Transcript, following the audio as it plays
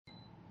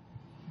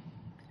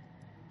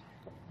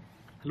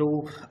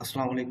Hello,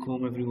 Assalamu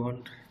alaikum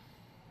everyone.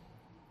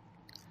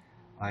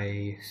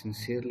 I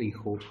sincerely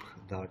hope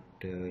that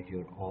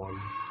you're all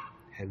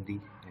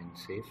healthy and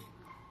safe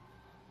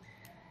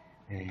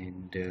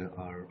and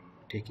are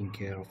taking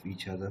care of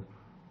each other,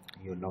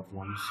 your loved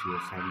ones, your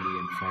family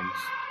and friends.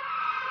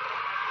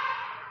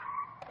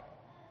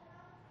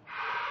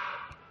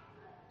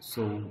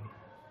 So,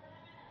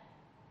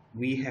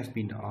 we have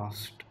been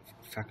asked,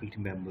 faculty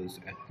members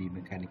at the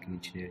Mechanical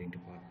Engineering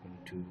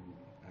Department, to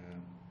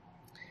um,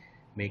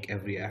 make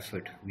every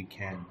effort we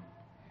can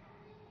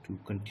to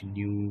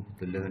continue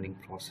the learning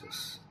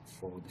process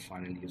for the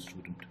final year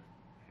student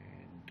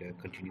and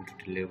continue to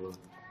deliver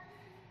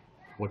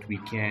what we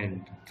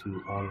can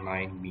through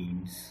online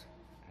means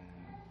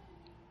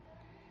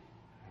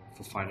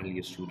for final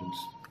year students,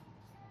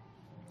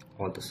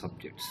 all the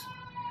subjects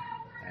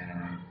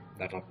uh,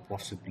 that are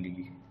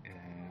possibly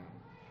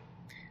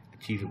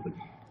achievable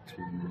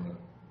through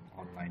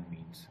online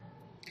means.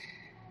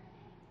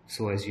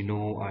 So as you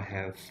know, I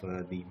have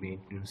the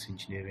maintenance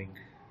engineering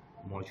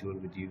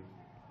module with you,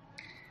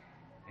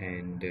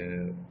 and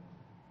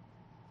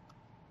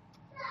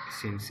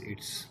since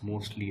it's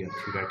mostly a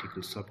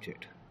theoretical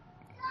subject,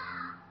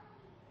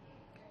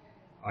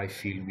 I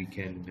feel we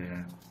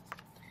can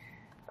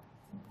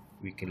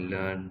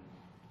learn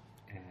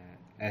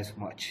as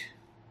much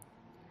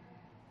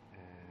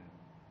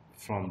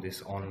from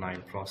this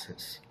online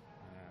process,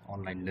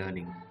 online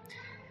learning,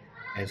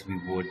 as we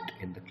would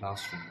in the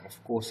classroom.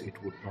 Of course, it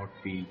would not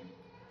be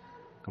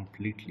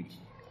completely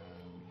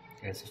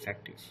as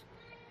effective,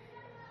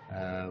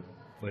 uh,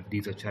 but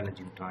these are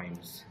challenging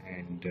times,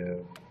 and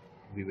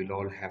we will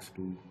all have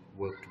to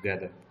work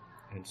together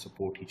and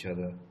support each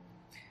other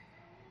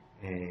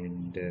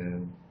and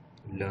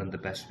learn the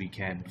best we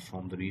can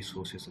from the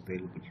resources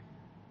available.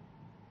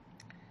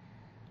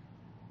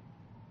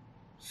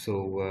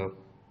 So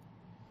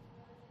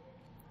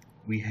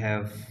we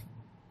have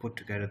put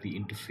together the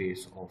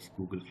interface of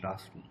Google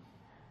Classroom,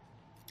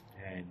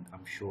 and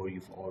I'm sure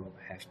you've all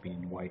have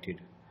been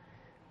invited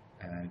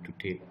to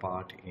take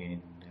part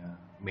in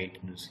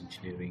maintenance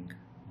engineering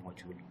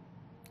module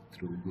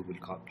through Google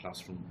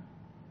Classroom.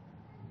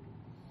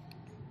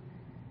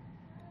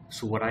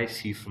 So what I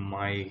see from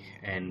my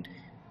end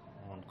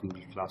on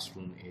Google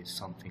Classroom is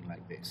something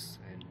like this,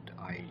 and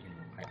I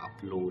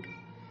upload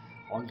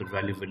all the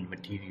relevant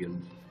material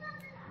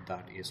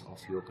that is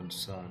of your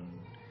concern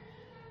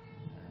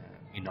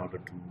in order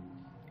to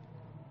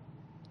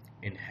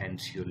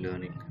enhance your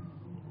learning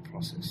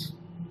process,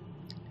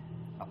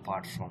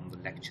 apart from the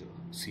lecture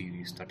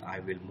series that I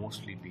will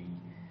mostly be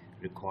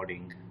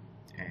recording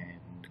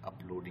and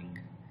uploading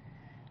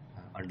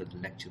under the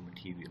lecture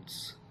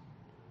materials.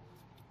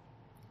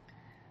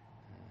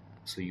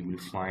 So you will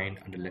find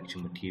under lecture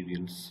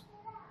materials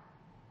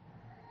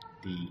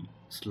the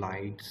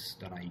slides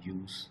that I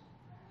use,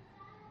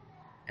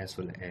 as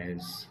well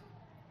as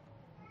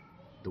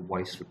the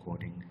voice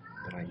recording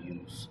that I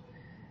use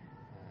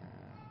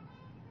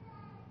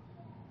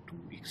to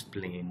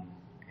explain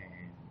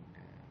and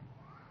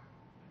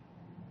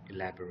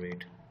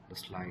elaborate the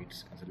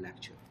slides as a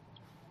lecture.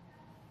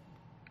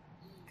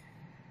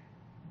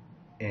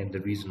 And the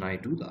reason I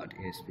do that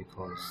is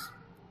because,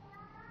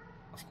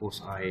 of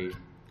course, I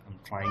am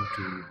trying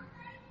to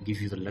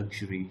give you the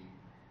luxury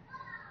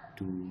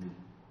to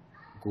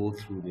go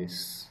through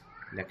this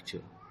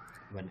lecture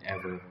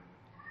whenever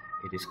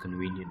it is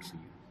convenient for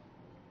you.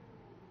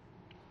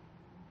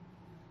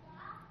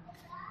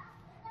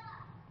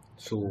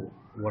 So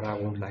what I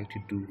would like to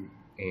do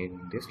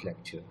in this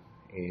lecture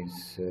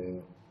is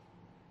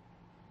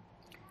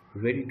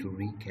ready to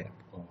recap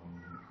on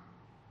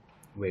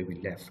where we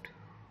left.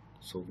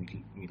 So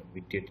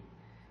we did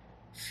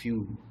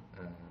few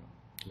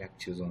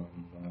lectures on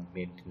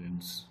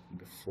maintenance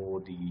before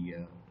the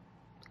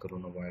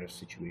coronavirus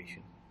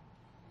situation,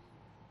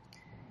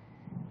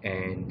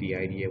 and the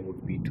idea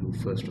would be to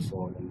first of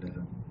all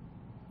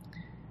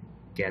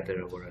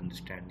gather our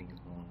understanding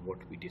on what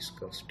we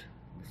discussed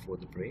before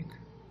the break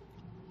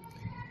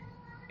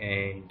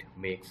and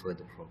make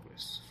further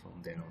progress from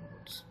there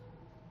onwards.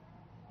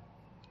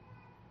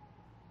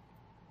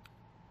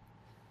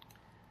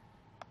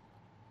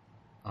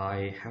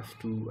 I have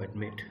to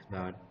admit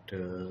that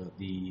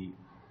the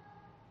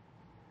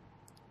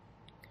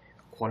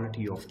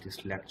quality of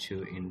this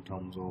lecture in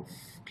terms of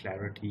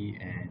clarity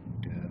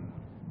and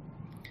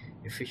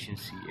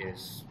efficiency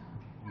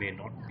may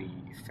not be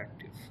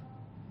effective,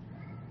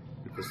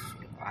 because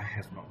I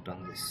have not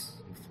done this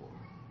before,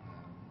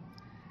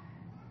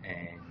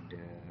 and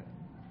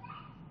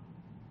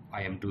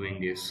I am doing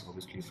this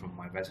obviously from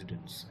my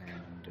residence,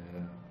 and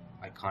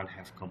I can't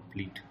have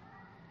complete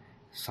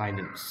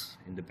silence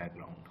in the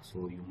background,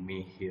 so you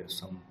may hear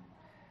some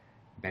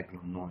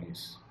background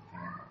noise.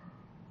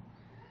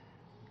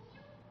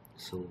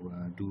 So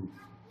do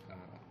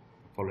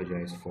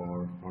apologize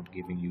for not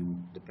giving you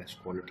the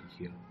best quality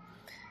here.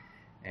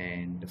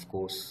 And of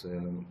course,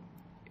 you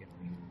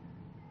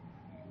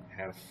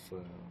have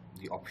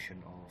the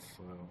option of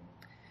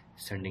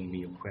sending me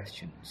your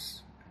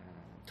questions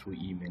through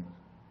email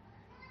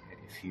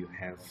if you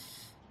have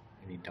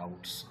any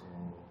doubts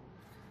or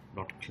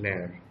not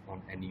clear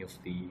on any of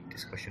the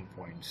discussion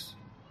points,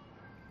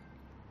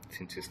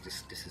 since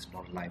this is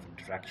not live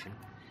interaction.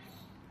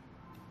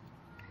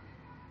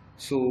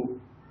 So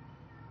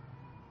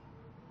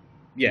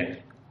yeah,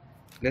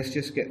 let's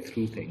just get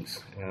through things.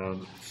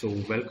 So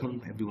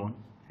welcome everyone,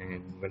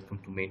 and welcome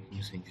to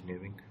Maintenance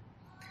Engineering.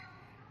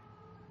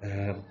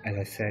 As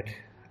I said,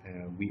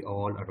 we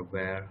all are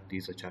aware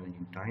these are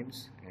challenging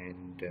times,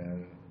 and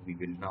we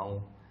will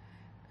now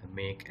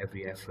make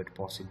every effort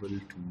possible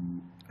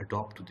to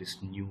adopt to this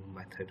new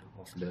method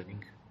of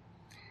learning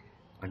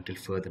until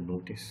further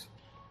notice.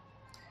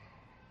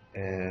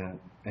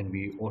 And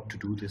we ought to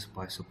do this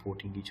by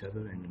supporting each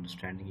other and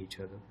understanding each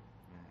other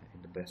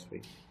in the best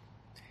way.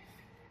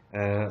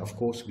 Of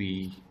course,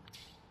 we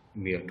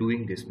are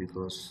doing this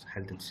because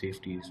health and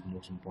safety is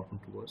most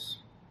important to us,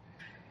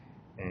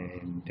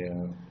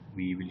 and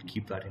we will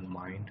keep that in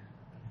mind.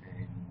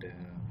 And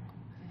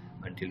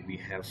until we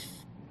have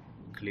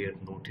clear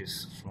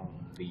notice from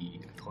the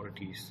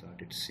authorities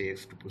that it's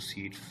safe to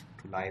proceed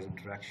to live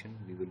interaction,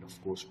 we will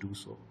of course do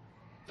so.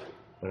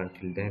 But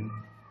until then,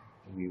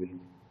 we will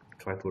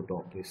try to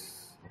adopt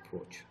this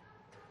approach.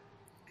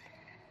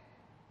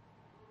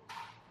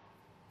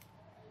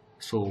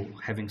 So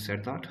having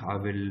said that, I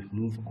will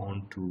move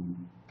on to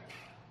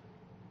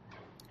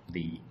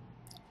the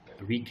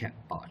recap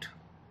part.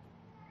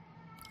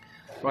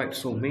 Right,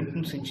 so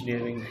maintenance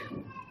engineering,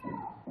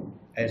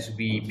 as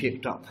we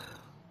picked up,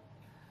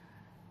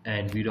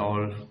 and we'd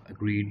all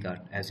agreed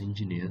that as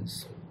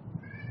engineers,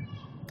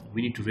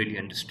 we need to really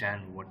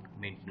understand what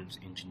maintenance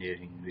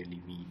engineering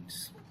really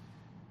means.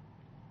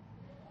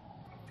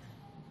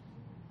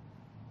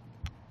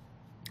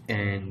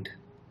 And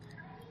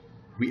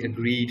we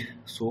agreed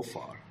so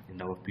far in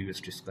our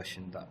previous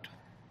discussion that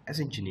as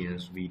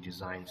engineers, we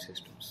design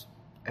systems.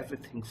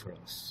 Everything for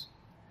us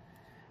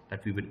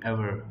that we would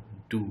ever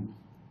do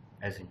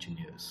as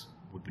engineers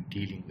would be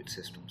dealing with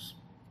systems,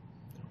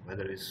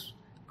 whether it's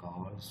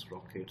cars,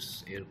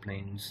 rockets,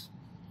 airplanes,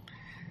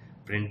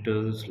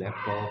 printers,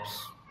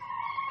 laptops,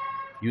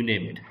 you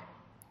name it.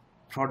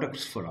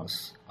 Products for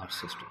us are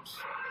systems.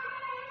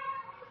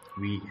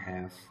 We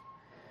have,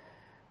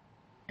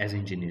 as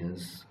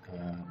engineers,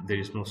 there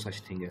is no such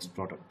thing as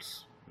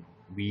products.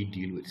 We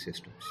deal with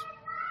systems.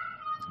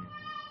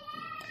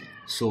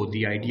 So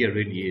the idea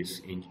really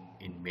is in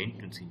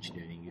maintenance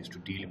engineering is to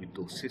deal with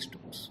those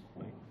systems,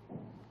 right?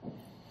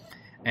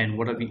 And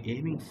what are we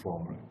aiming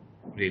for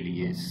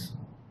really is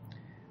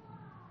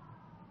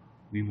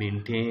we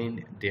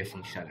maintain their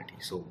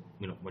functionality. So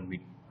when we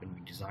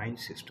design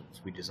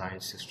systems, we design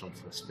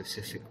systems for a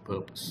specific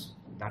purpose.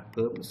 That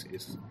purpose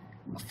is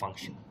a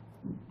function,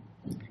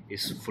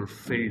 is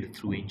fulfilled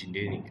through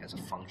engineering as a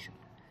function.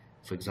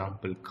 For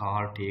example,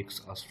 car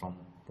takes us from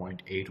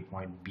point A to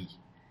point B.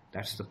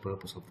 That's the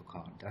purpose of the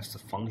car. That's the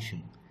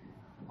function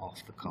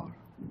of the car.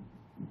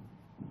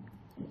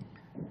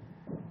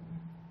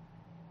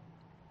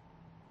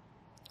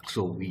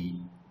 So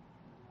we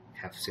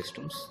have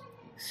systems.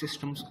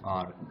 Systems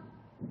are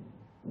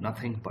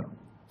nothing but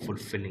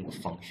fulfilling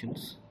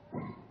functions,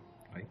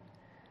 right?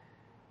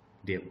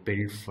 They are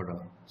built for a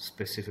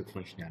specific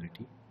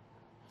functionality.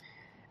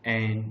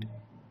 And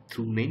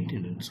through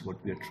maintenance,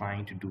 what we are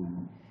trying to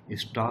do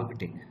is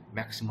targeting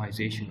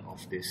maximization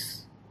of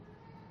this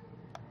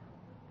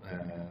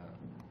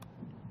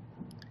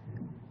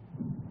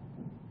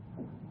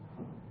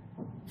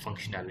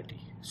functionality.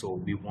 So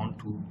we want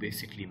to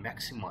basically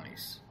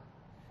maximize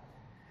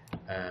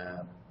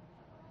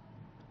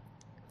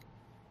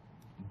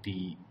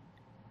the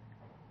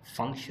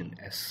function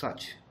as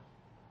such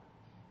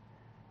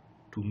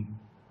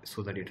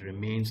so that it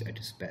remains at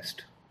its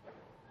best.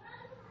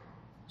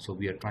 So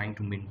we are trying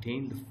to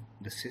maintain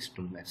the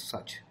system as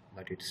such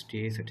that it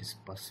stays at its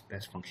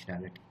best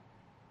functionality.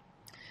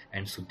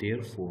 And so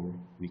therefore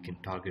we can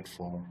target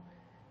for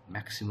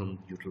maximum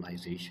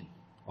utilization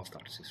of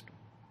that system,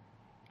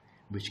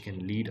 which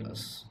can lead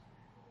us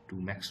to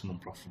maximum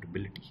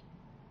profitability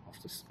of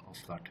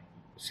that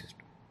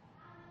system.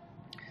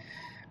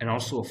 And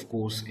also, of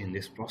course, in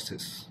this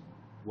process,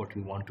 what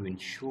we want to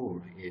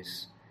ensure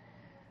is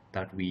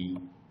that the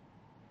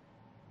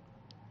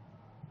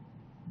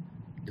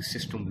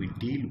system we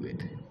deal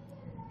with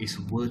is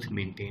worth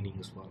maintaining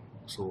as well.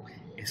 So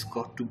it's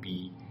got to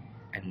be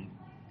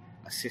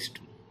a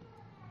system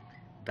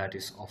that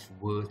is of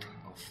worth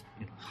of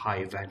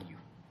high value,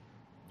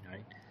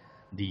 right?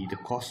 The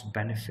cost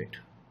benefit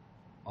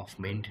of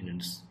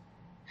maintenance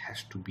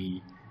has to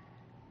be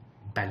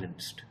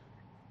balanced.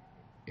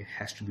 It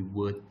has to be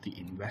worth the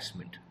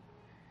investment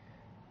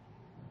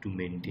to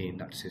maintain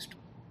that system.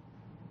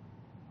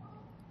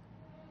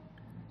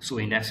 So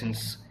in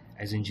essence,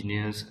 as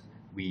engineers,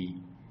 we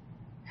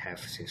have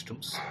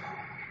systems.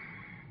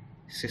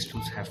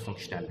 Systems have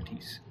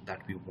functionalities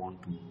that we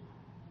want to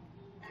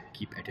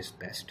keep at its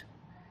best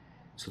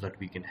so that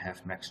we can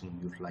have maximum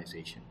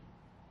utilization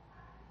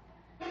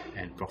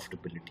and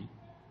profitability.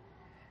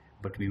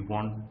 But we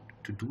want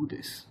to do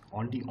this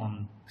only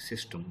on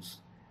systems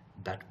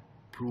that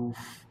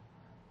prove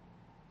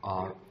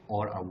are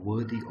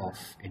worthy of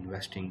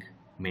investing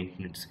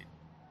maintenance in,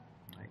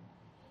 right?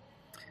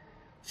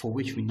 For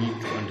which we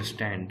need to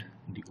understand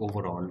the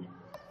overall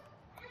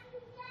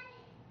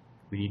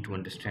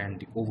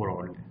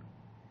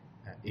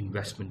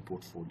investment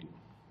portfolio.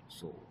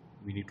 So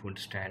we need to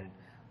understand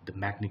the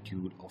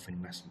magnitude of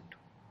investment.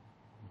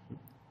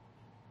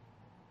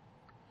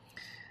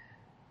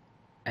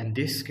 And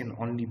this can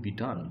only be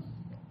done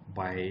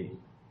by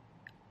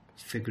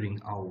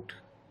figuring out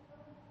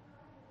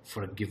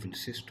for a given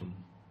system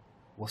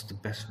what's the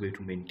best way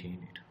to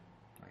maintain it.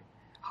 Right?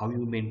 How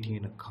you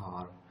maintain a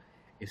car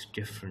is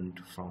different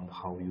from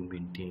how you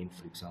maintain,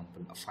 for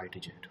example, a fighter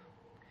jet.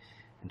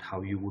 And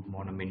how you would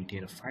want to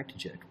maintain a fighter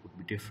jet would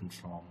be different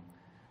from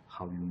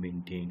how you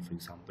maintain, for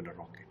example, a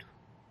rocket.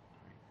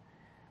 Right?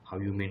 How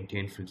you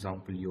maintain, for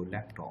example, your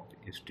laptop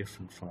is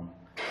different from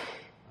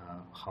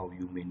how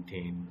you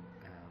maintain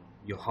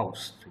your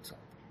house, for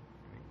example.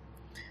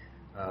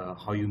 Right?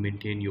 How you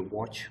maintain your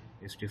watch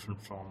is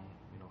different from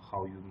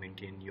how you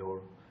maintain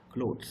your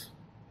clothes.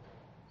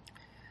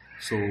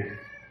 So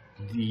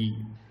the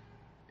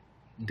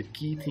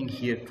key thing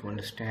here to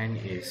understand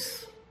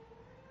is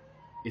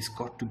it's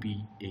got to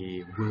be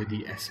a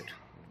worthy asset.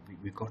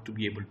 We got to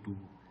be able to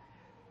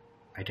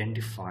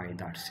identify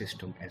that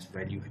system as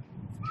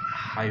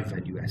high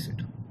value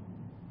asset.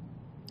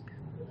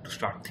 To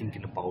start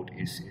thinking about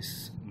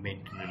is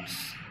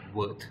maintenance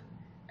worth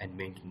and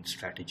maintenance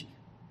strategy.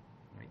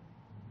 Right?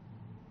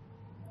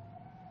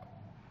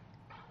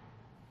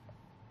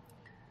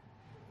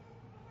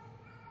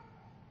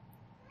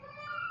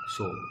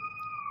 So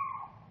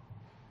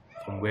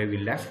from where we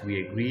left,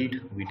 we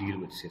agreed we deal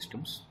with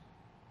systems.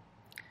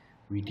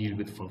 We deal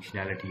with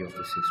functionality of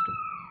the system.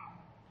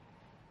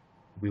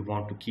 We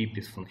want to keep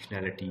this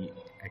functionality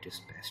at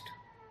its best.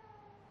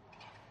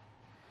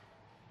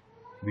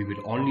 We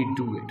will only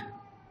do it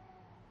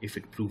if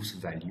it proves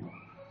value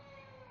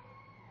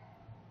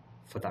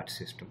for that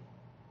system,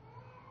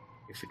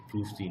 if it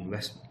proves the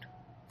investment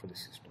for the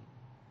system.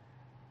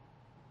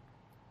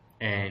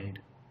 And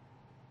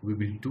we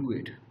will do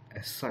it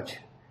as such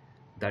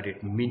that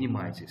it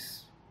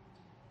minimizes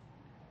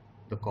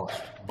the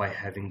cost by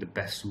having the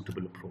best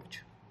suitable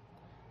approach.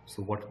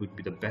 So what would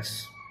be the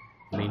best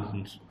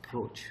maintenance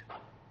approach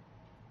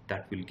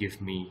that will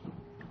give me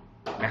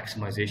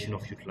maximization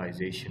of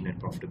utilization and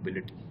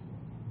profitability?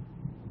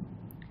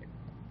 Okay.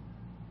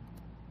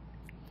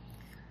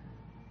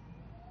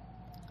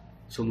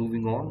 So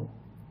moving on,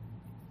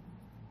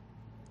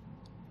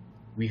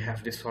 we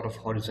have this sort of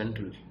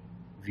horizontal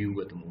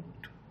view at the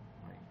moment,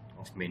 right,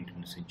 of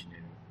maintenance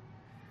engineering.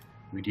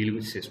 We deal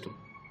with system.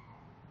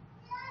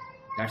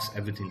 That's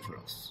everything for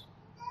us.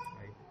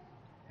 Right?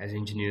 As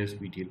engineers,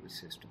 we deal with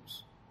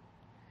systems.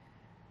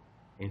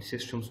 In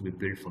systems, we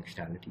build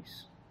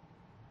functionalities.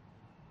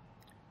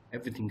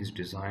 Everything is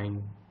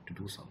designed to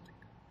do something.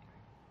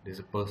 There's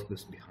a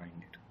purpose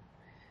behind it.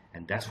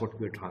 And that's what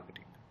we're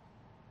targeting.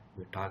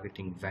 We're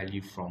targeting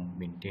value from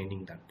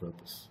maintaining that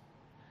purpose.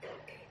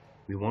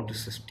 We want to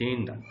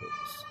sustain that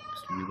purpose.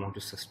 We want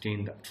to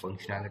sustain that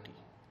functionality.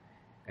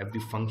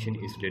 Every function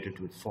is related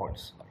with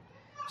faults.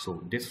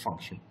 So this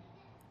function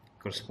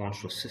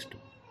corresponds to a system.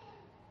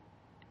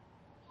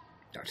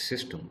 That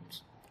system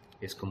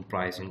is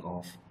comprising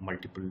of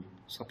multiple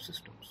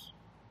subsystems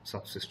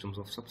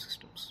of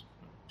subsystems.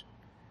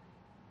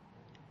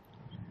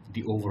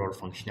 The overall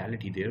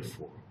functionality,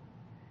 therefore,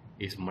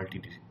 is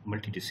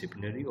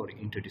multidisciplinary or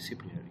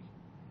interdisciplinary.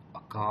 A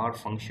car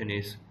function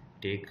is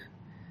take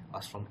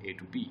us from A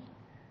to B,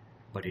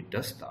 but it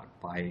does that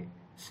by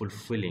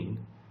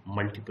fulfilling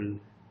multiple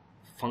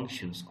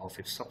functions of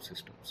its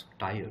subsystems: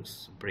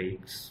 tires,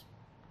 brakes,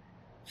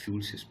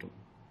 fuel system,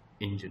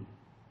 engine,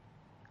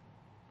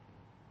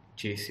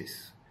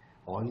 chassis.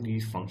 All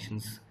these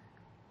functions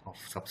of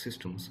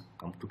subsystems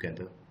come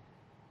together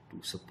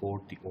to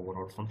support the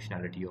overall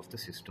functionality of the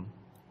system.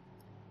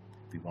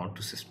 We want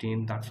to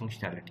sustain that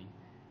functionality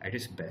at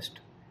its best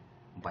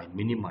by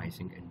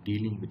minimizing and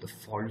dealing with the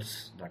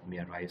faults that may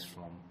arise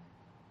from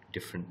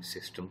different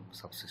system,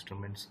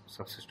 subsystem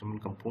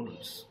and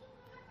components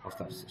of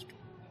that system.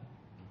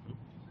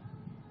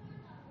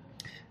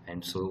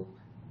 And so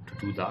to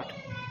do that,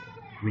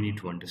 we need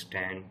to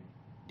understand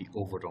the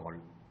overall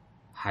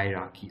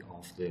hierarchy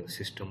of the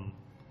system,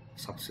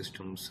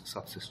 subsystem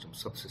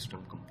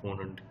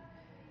component,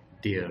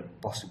 their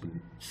possible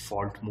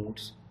fault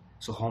modes.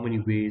 So how many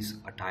ways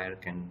a tire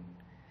can,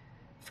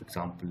 for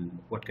example,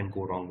 what can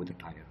go wrong with a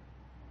tire?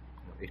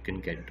 It can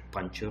get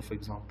puncture, for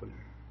example.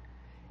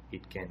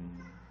 It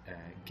can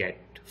get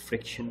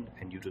friction,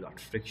 and due to that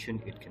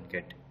friction,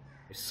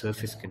 its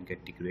surface can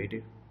get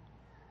degraded.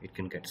 It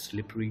can get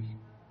slippery.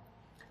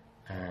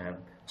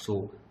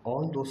 So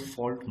all those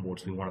fault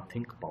modes we want to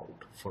think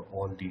about for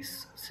all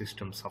these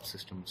system,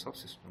 subsystem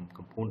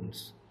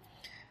components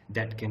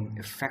that can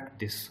affect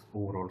this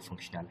overall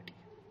functionality.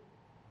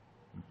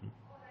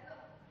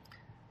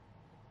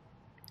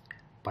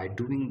 By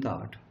doing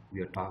that, we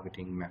are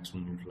targeting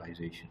maximum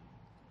utilization.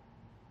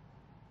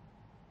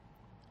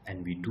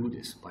 And we do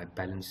this by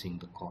balancing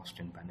the cost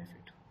and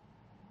benefit.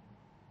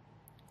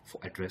 for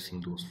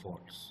addressing those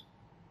faults.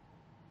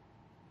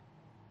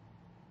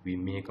 We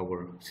make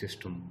our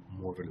system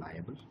more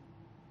reliable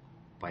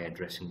by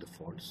addressing the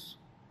faults.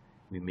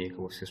 We make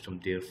our system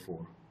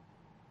therefore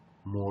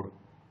more,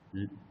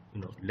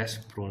 less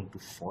prone to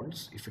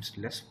faults. If it's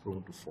less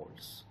prone to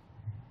faults,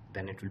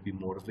 then it will be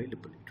more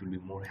available, it will be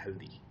more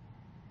healthy,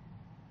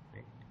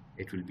 right?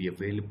 It will be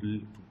available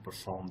to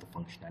perform the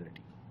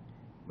functionality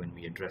when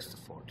we address the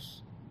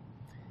faults.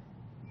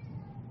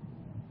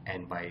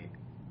 And by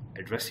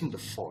addressing the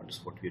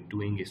faults, what we are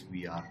doing is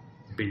we are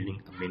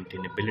building a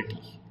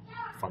maintainability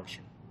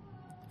function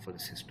for the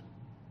system.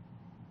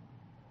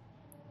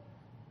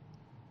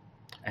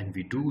 And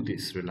we do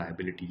this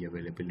reliability,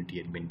 availability,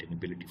 and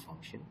maintainability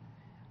function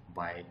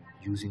by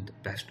using the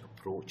best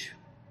approach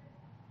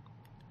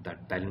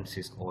that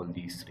balances all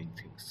these three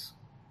things.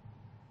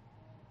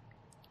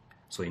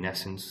 So in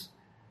essence,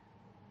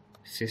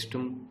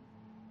 system,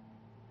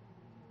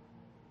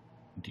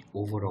 the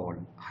overall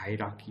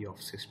hierarchy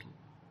of system,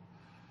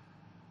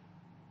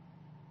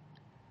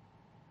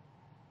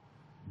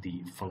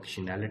 the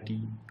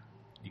functionality,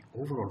 the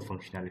overall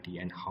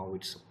functionality, and how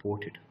it's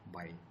supported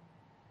by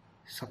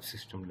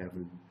subsystem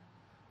level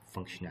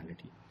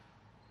functionality.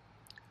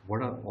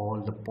 What are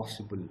all the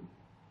possible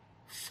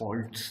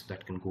faults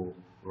that can go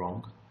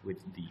wrong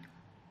with the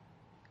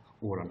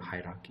overall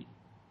hierarchy,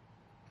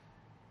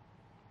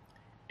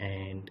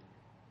 and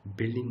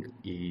building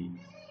a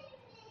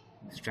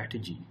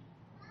strategy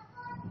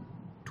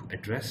to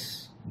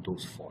address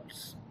those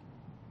faults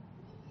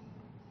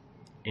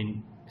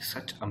in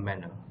such a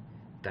manner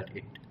that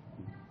it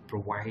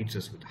provides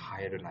us with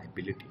higher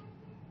reliability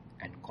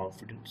and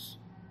confidence,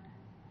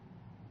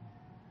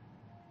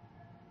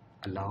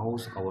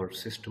 allows our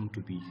system to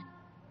be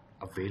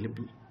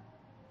available,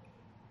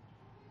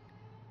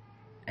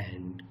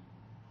 and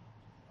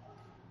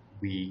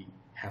we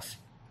have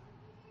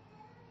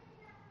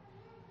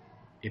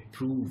a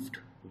proved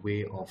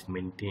way of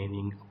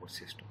maintaining our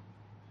system,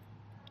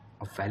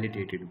 a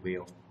validated way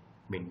of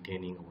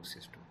maintaining our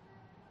system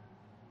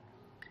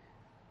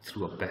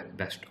through a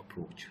best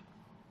approach.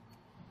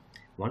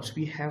 Once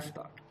we have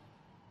that,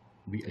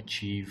 we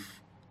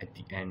achieve at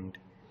the end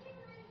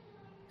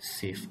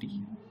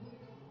safety,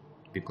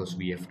 because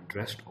we have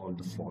addressed all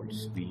the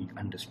faults. We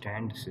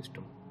understand the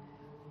system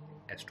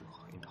as to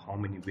in how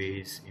many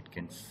ways it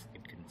can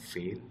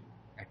fail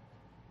at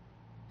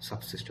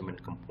subsystem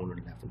and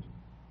component level.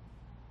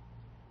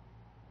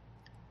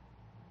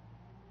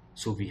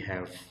 So we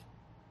have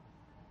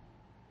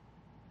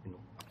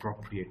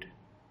appropriate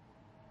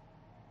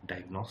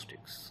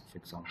diagnostics, for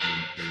example,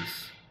 in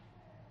place,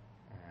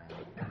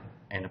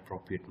 and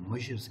appropriate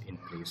measures in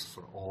place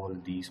for all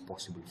these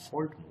possible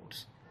fault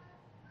modes.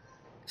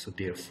 So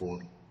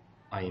therefore,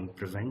 I am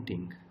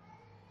preventing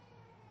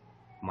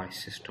my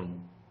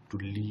system to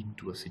lead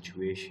to a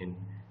situation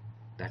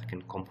that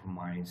can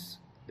compromise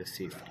the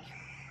safety.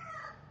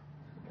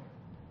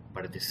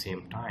 But at the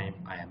same time,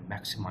 I am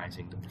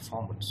maximizing the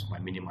performance by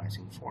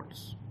minimizing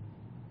faults.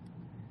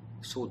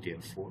 So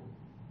therefore,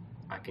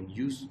 I can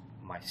use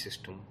my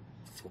system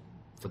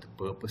for the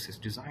purpose it's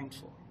designed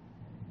for,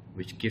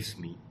 which gives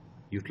me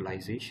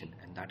utilization,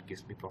 and that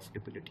gives me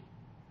profitability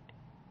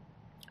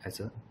as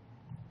a,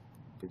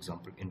 for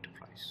example,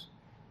 enterprise.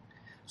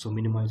 So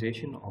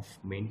minimization of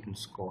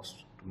maintenance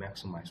costs to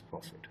maximize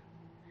profit,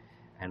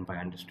 and by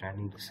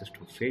understanding the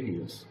system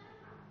failures,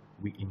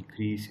 we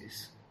increase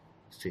its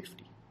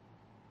safety.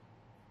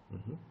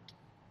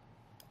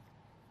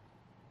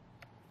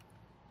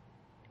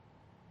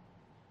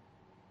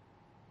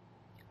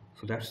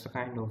 So that's the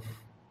kind of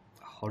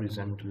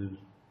horizontal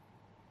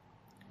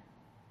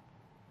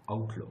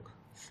outlook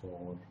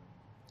for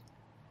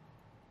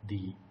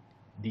the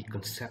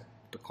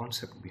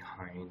concept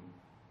behind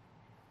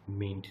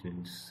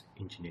maintenance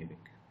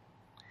engineering.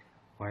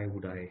 Why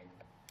would I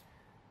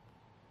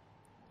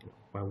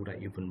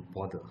even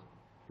bother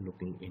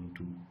looking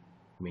into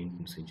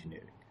maintenance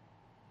engineering?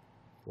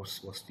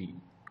 What's the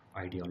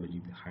ideology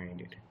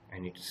behind it?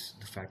 And it's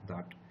the fact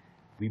that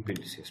we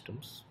build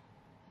systems,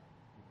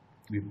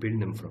 we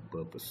build them for a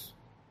purpose.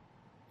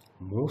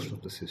 Most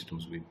of the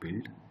systems we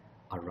build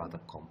are rather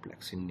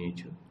complex in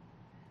nature.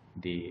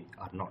 They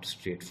are not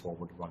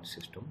straightforward one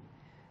system.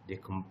 They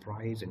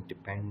comprise and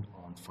depend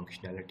on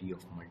functionality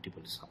of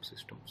multiple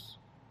subsystems.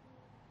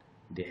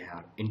 They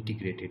are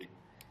integrated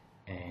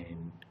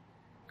and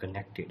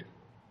connected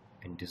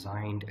and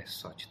designed as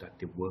such that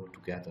they work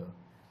together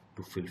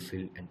to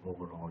fulfill an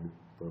overall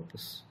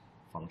purpose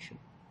function.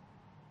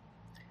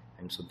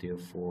 And so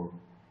therefore,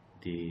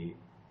 they,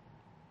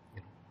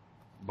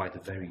 by the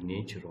very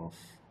nature of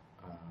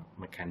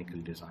mechanical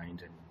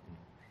designs and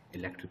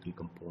electrical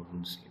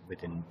components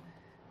within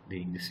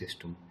the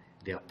system,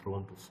 they are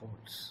prone to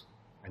faults,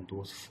 and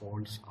those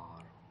faults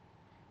are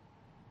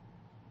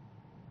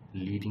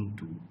leading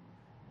to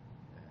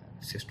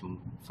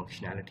system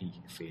functionality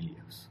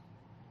failures,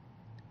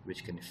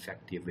 which can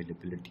affect the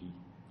availability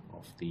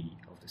of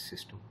the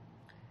system,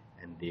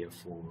 and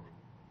therefore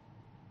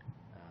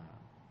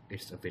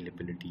its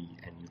availability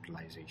and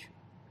utilization.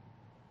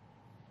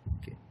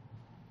 Okay.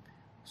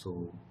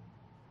 So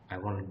I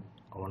want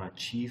to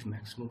achieve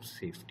maximum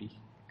safety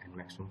and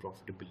maximum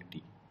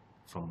profitability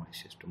from my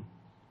system.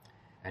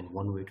 And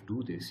one way to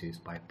do this is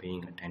by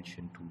paying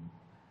attention to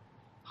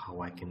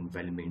how I can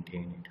well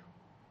maintain it.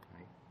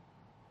 Right?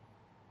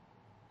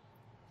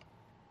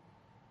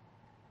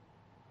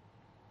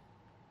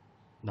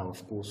 Now,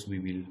 of course, we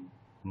will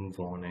move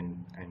on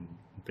and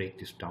break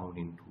this down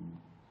into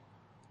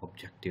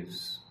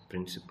objectives,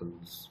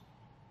 principles,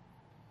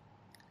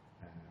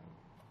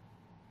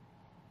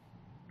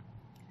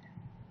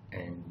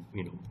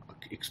 and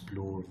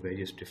explore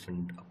various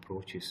different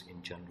approaches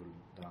in general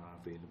that are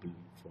available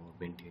for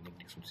maintaining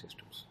different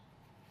systems.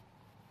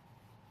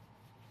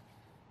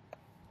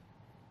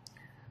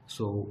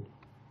 So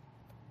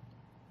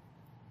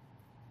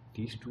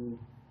these two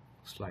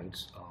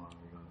slides are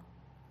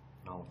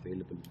now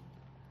available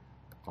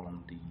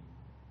on the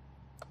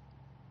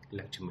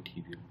lecture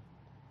material.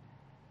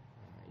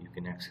 You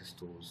can access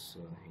those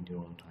in your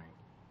own time.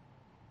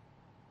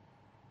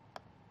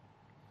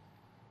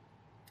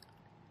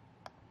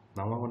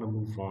 Now I want to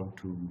move on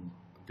to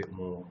a bit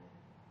more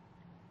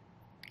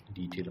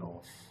detail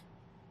of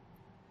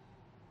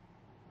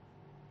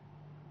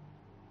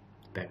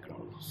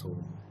background. So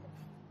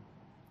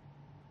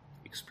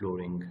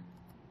exploring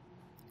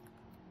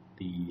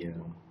the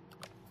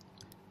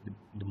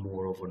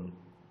more of an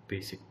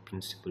basic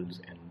principles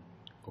and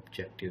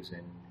objectives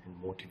and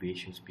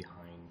motivations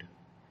behind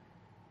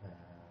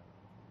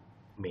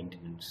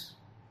maintenance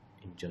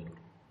in general.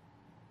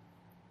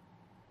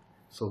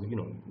 So we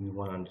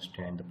want to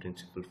understand the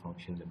principal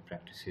functions and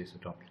practices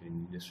adopted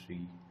in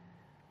industry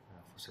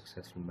for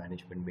successful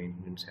management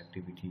maintenance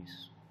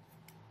activities.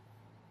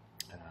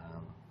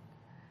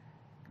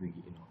 We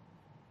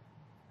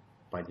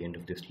by the end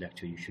of this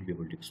lecture, you should be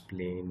able to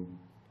explain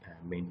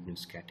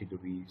maintenance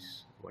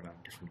categories, what are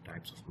different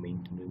types of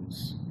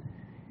maintenance,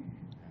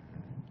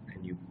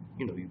 and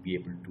you'll be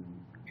able to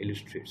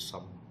illustrate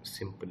some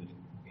simple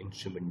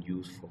instrument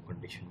used for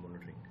condition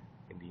monitoring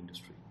in the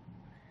industry.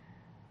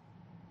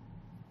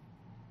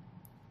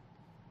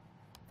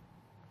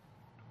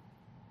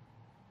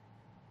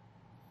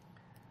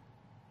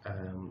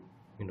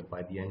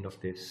 By the end of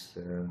this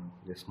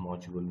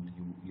module,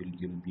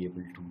 you'll be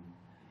able to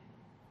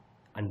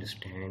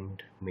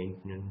understand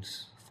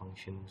maintenance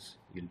functions.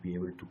 You'll be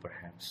able to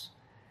perhaps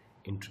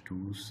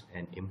introduce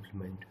and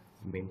implement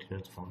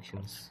maintenance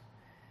functions,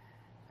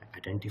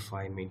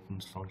 identify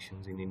maintenance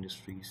functions in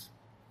industries,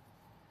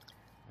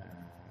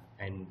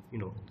 and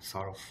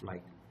sort of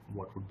like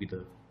what would be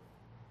the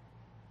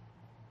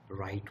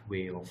right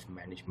way of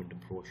management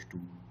approach to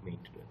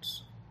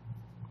maintenance.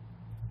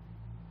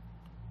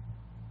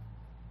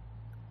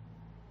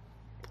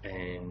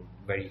 And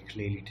very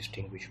clearly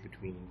distinguish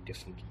between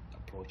different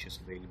approaches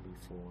available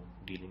for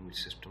dealing with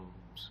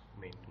systems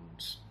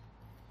maintenance.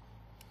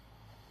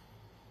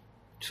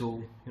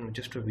 So,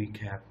 just to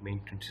recap,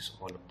 maintenance is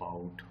all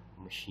about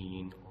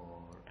machine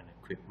or an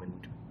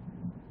equipment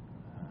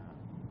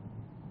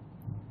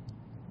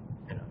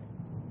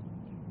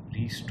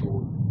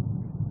restore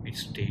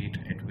its state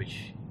at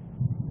which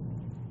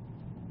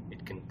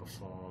it can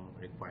perform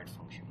required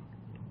function.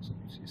 So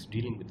it's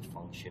dealing with the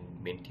function,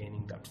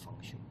 maintaining that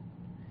function,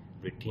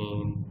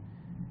 retain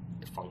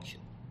the function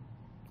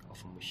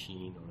of a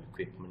machine or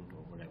equipment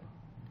or whatever.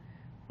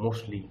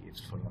 Mostly it's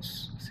for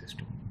us a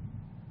system.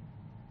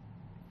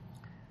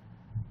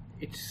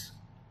 It's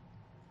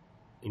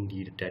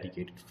indeed a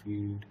dedicated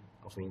field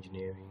of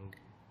engineering.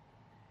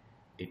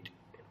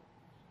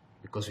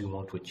 Because we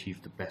want to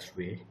achieve the best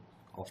way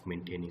of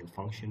maintaining a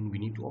function, we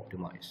need to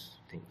optimize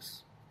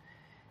things.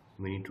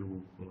 We need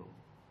to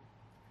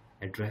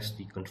address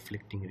the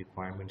conflicting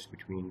requirements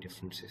between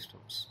different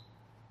systems.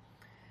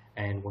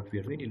 And what we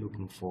are really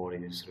looking for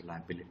is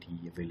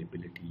reliability,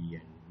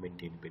 availability, and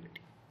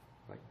maintainability,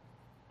 right?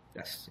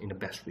 That's in the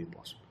best way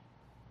possible.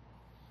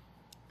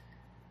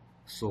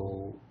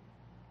 So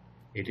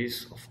it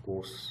is, of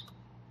course,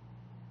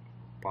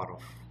 part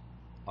of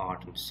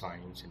art and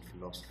science and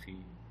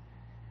philosophy.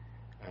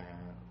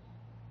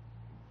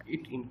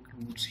 It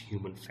includes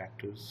human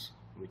factors,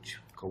 which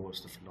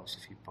covers the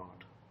philosophy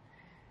part.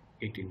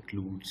 It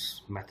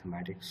includes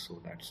mathematics,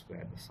 so that's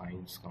where the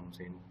science comes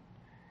in.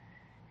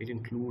 It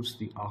includes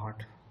the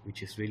art,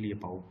 which is really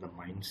about the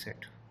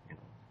mindset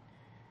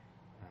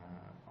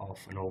of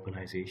an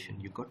organization.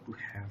 You got to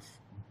have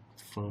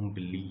firm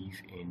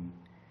belief in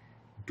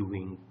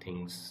doing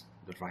things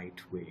the right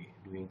way,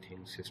 doing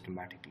things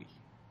systematically.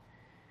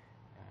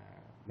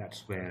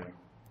 That's where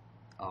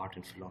art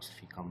and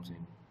philosophy comes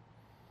in.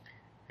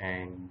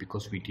 And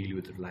because we deal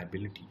with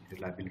reliability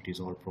is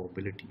all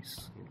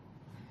probabilities.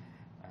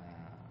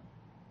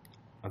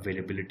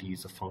 Availability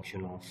is a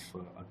function of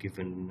a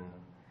given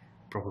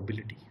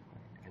probability,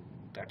 right? And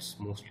that's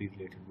mostly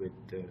related with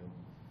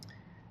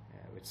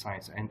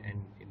science. And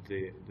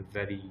the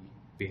very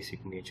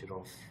basic nature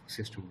of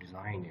system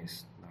design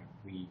is that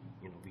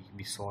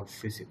we solve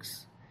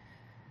physics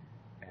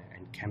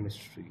and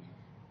chemistry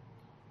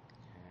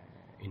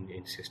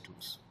in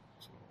systems.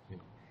 So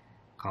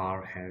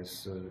car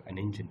has an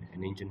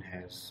engine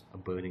has a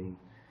burning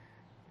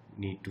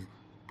need to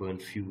burn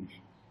fuel,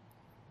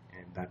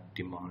 and that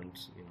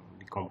demands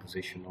the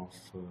composition of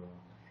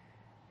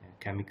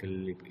chemical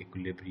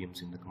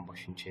equilibriums in the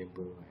combustion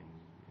chamber and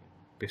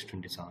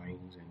piston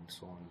designs and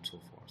so on and so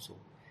forth. So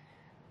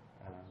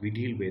we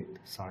deal with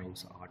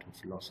science, art, and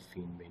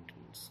philosophy in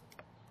maintenance.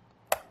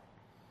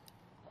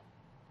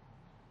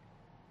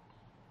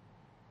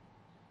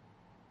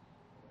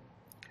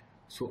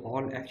 So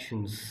all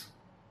actions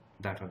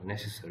that are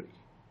necessary.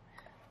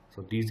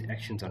 So these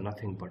actions are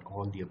nothing but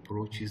all the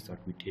approaches that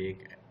we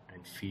take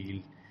and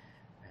feel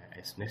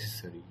as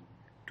necessary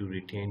to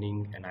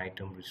retaining an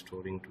item,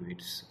 restoring to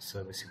its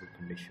serviceable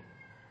condition,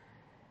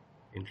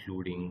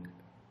 including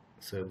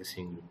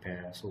servicing,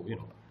 repair. So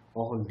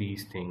all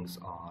these things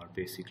are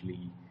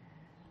basically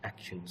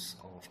actions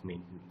of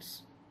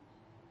maintenance: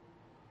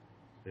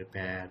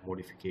 repair,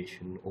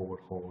 modification,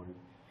 overhaul,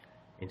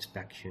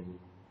 inspection,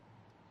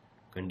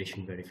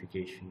 condition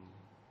verification.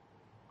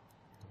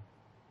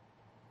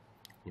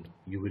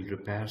 You will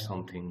repair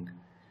something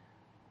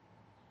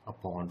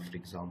upon, for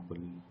example,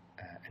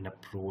 an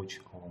approach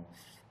of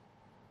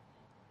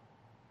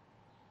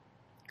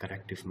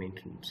corrective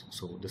maintenance.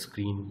 So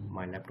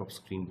my laptop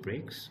screen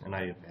breaks and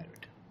I repair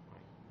it.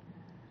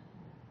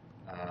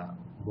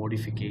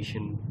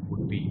 Modification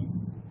would be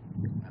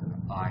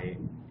I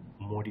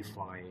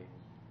modify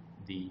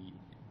the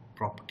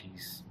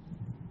properties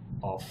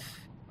of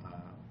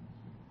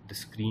the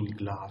screen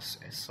glass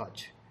as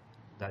such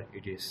that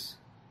it is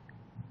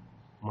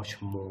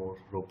much more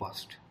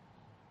robust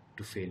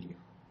to failure.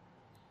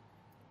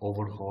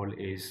 Overhaul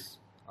is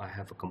I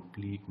have a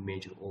complete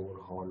major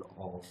overhaul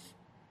of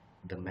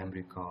the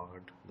memory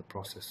card, the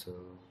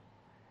processor,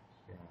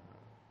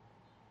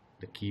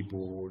 the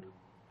keyboard,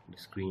 the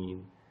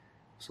screen.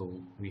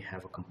 So we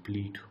have a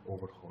complete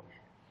overhaul.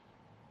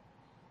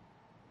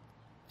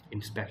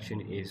 Inspection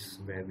is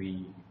where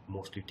we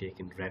mostly take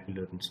in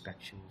regular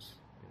inspections,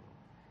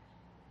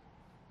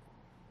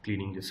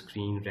 cleaning the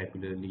screen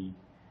regularly,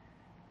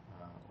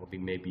 or we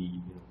may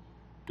be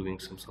doing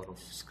some sort of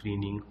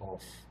screening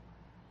of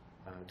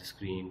the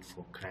screen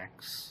for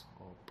cracks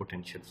or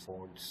potential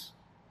faults.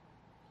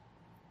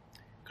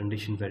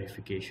 Condition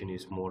verification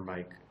is more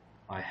like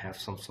I have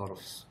some sort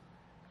of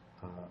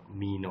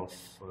mean of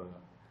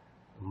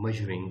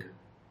measuring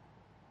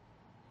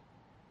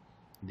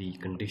the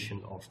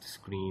condition of the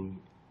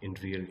screen in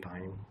real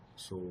time.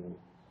 So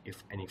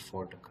if any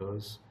fault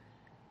occurs,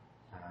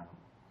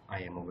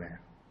 I am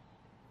aware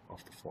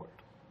of the fault.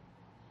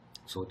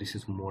 So this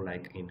is more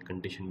like in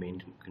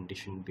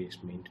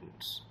condition-based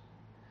maintenance.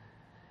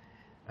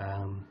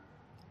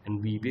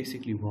 And we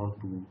basically all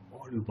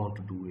we want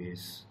to do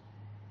is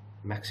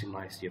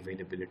maximize the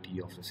availability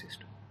of the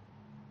system.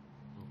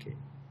 Okay,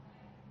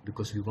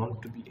 because we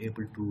want to be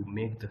able to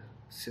make the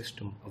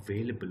system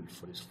available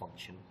for its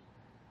function,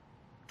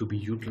 to be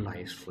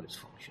utilized for its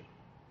function.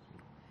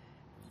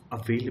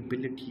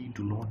 Availability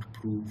do not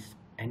prove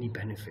any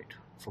benefit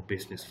for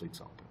business, for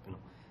example.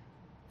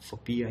 For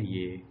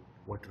PIA,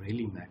 what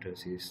really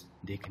matters is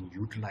they can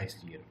utilize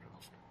the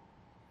aircraft.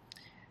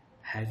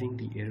 Having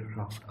the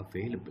aircraft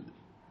available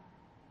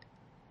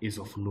is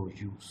of no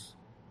use.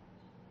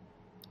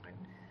 Right?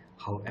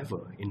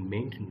 However, in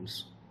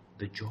maintenance,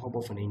 the job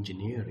of an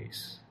engineer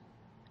is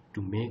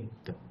to make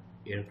the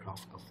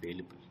aircraft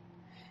available.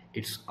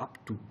 It's up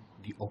to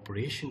the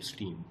operations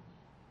team,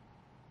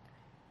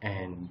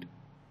 and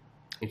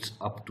it's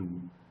up to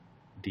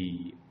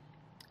the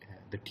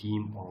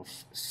team of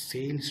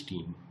sales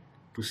team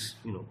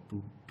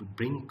to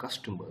bring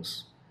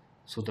customers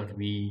so that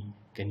we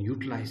can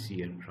utilize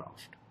the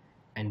aircraft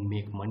and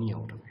make money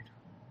out of it.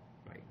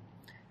 Right?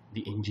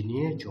 The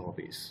engineer job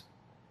is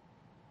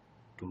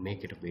to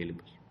make it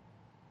available.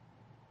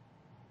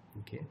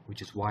 Okay,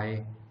 which is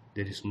why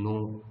there is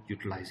no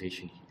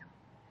utilization here.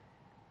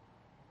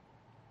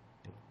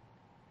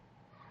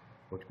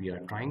 What we are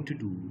trying to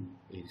do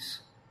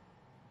is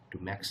to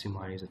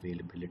maximize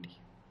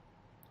availability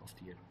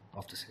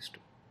of the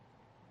system.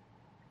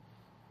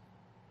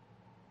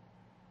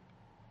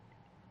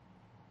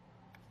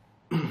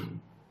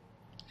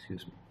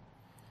 Excuse me.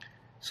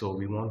 So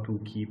we want to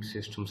keep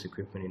systems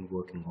equipment in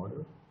working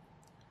order,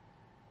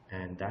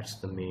 and that's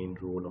the main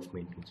role of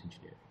maintenance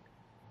engineering.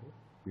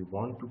 We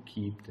want to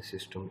keep the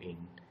system in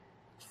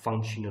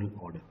functional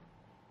order.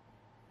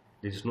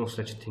 There is no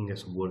such thing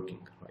as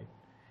working, right?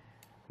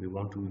 We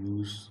want to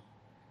use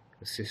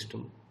the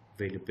system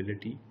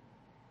availability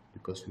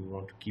because we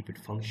want to keep it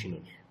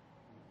functional.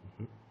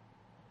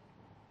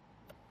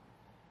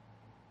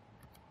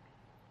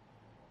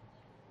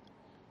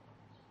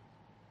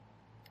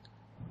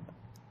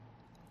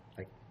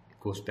 Like, it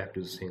goes back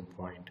to the same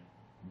point.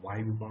 Why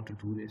we want to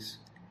do this?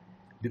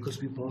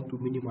 Because we want to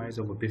minimize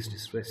our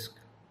business risk,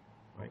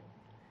 right?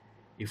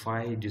 If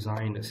I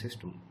design a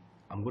system,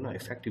 I'm going to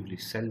effectively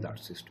sell that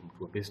system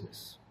to a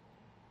business,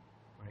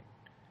 right?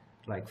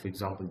 Like, for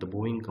example, the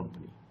Boeing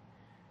company,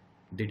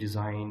 they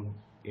design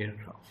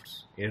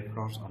aircrafts.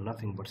 Aircrafts are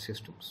nothing but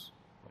systems,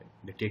 right?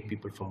 They take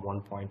people from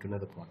one point to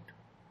another point.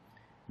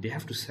 They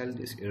have to sell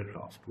this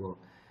aircraft to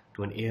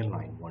an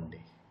airline one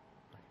day.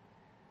 Right?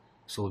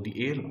 So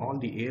all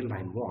the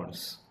airline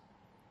wants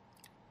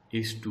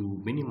is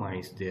to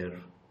minimize their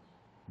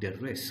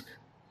risk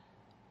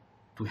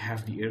to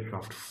have the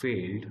aircraft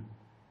failed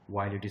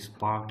while it is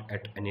parked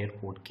at an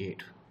airport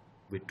gate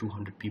with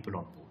 200 people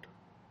on board.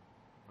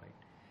 Right?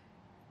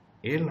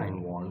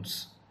 Airline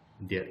wants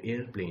their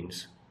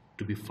airplanes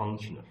to be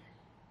functional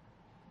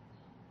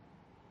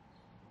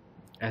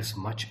as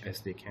much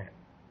as they can.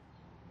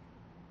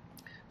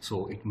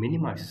 So it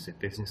minimizes the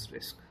business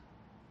risk.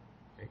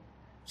 Right?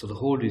 So the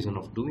whole reason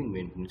of doing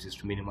maintenance is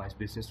to minimize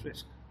business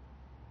risk.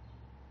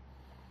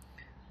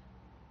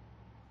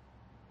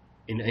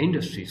 In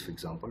industries, for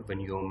example, when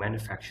you're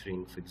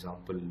manufacturing, for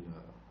example,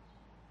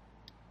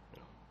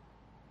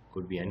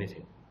 could be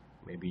anything,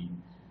 maybe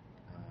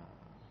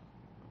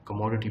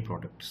commodity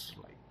products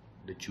like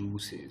the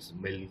juices,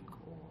 milk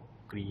or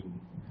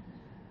cream,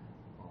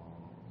 or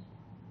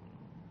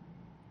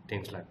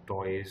things like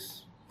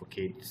toys for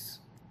kids.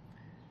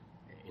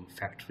 In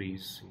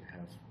factories, you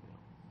have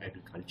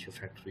agriculture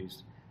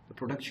factories. The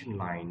production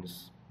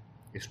lines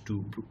is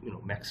to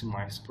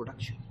maximize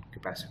production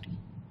capacity.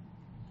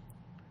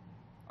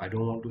 I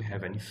don't want to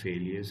have any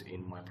failures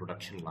in my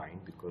production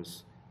line,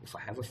 because if I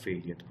have a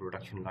failure, the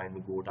production line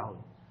will go down,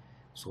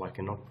 so I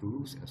cannot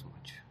produce as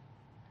much.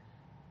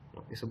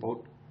 It's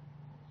about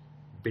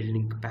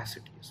building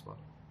capacity as well,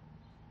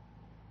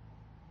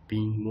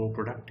 being more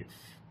productive,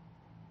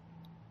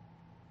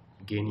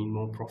 gaining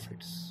more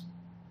profits.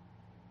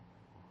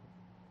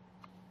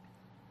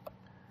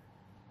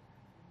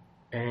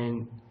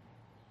 And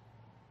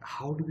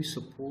how do we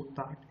support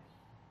that?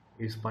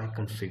 Is by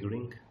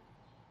configuring,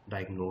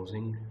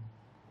 diagnosing,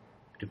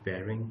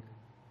 repairing,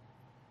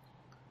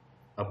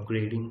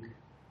 upgrading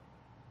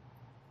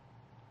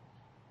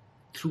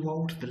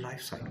throughout the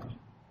life cycle.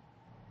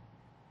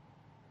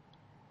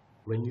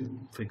 When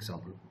you, for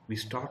example,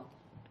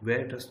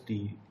 where does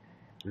the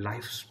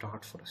life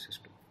start for a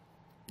system?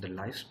 The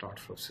life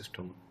starts for a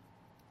system,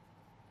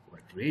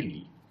 but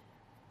really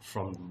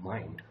from the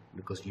mind,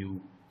 because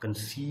you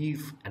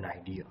conceive an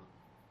idea.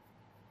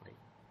 Right?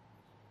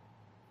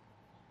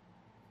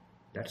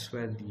 That's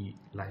where the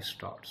life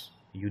starts.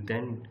 You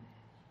then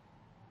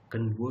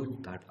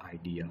convert that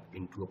idea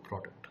into a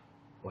product,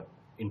 or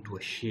into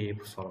a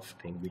shape sort of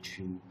thing, which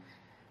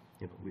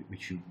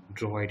you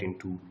draw it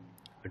into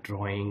a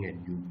drawing,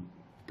 and you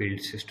build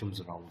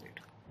systems around it,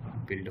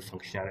 build a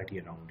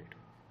functionality around it,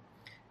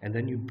 and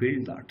then you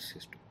build that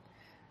system.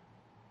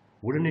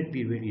 Wouldn't it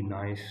be really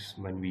nice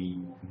when we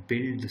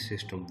build the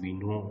system, we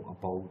know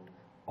about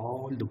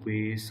all the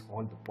ways,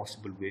 all the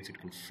possible ways it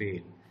can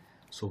fail,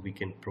 so we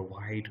can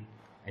provide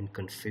and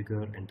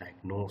configure and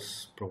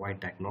provide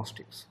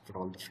diagnostics for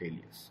all the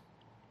failures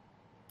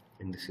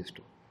in the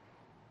system.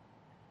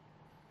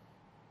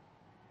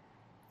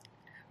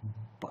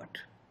 But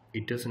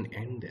it doesn't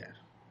end there,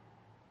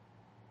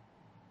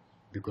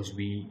 because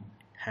we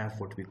have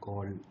what we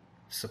call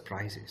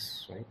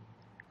surprises, right?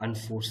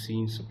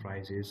 Unforeseen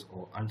surprises,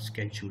 or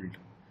unscheduled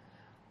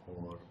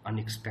or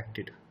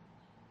unexpected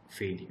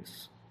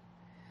failures.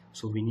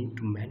 So we need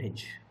to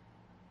manage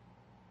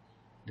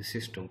the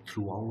system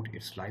throughout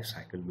its life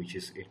cycle, which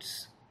is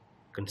its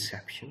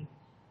conception,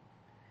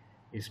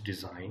 its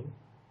design,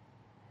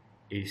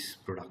 its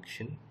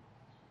production,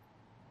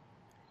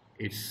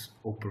 its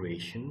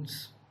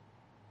operations,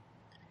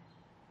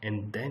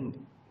 and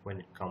then when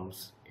it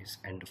comes, its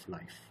end of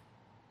life.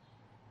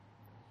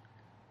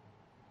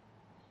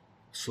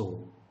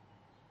 So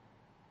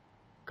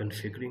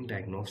configuring,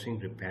 diagnosing,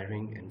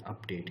 repairing, and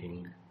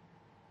updating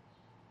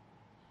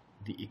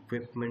the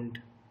equipment,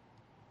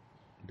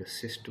 the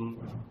system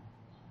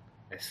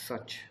as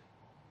such,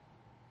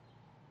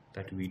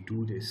 that we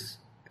do this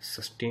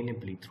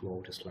sustainably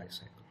throughout its life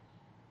cycle.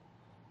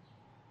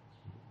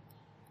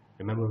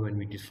 Remember when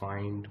we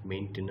defined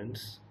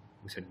maintenance,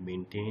 we said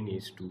maintain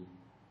is to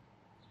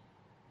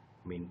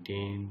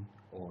maintain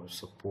or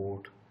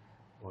support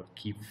or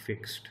keep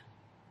fixed.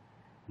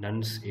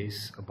 Nuns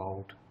is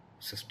about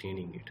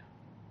sustaining it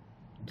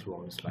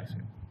throughout its life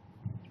cycle.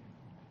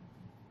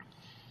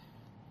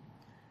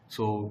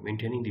 So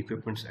maintaining the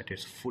equipment at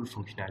its full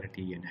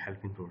functionality and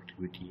helping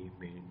productivity,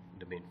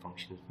 the main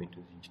functions,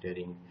 maintenance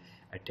engineering,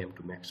 attempt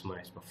to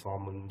maximize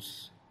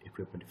performance,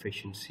 equipment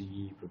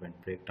efficiency, prevent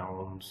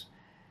breakdowns,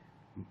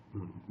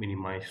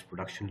 minimize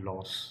production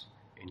loss,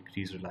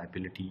 increase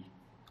reliability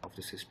of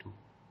the system.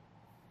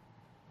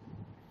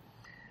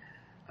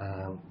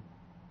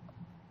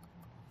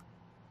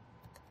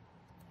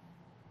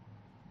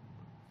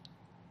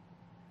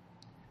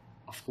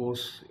 Of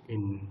course,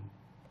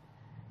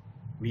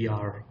 we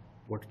are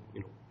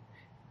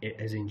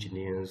as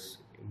engineers,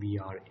 we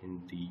are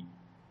in the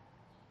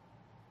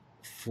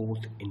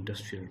fourth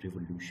industrial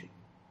revolution.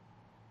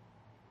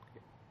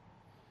 Okay.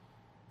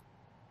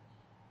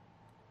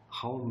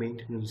 How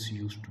maintenance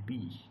used to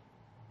be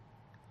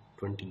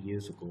 20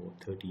 years ago,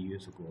 30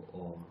 years ago,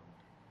 or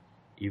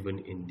even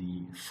in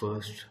the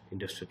first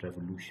industrial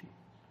revolution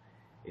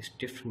is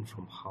different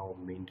from how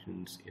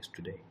maintenance is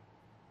today.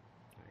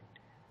 Right?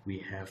 We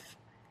have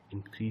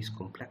increased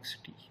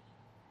complexity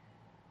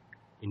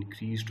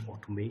increased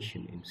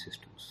automation in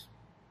systems.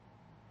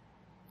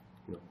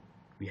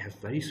 We have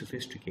very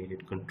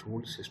sophisticated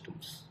control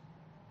systems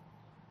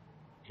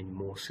in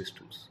more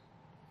systems.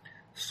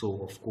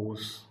 So of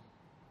course,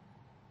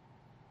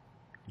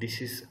 this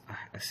is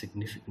a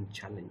significant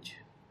challenge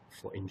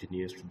for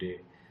engineers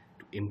today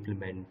to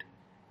implement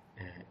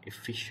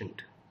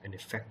efficient and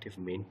effective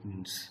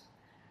maintenance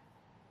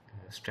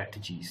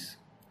strategies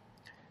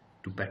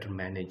to better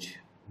manage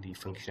the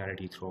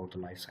functionality throughout the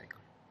life cycle.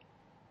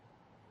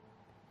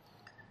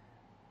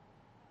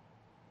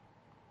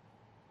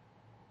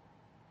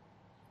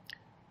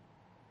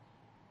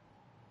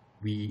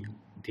 We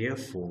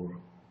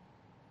therefore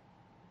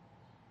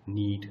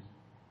need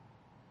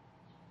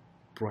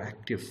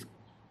proactive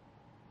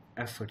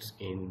efforts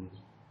in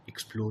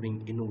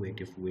exploring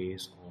innovative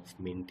ways of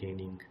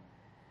maintaining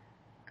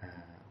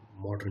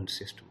modern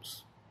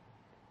systems.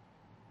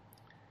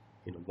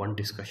 One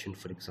discussion,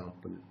 for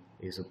example,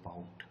 is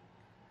about,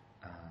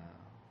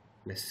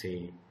 let's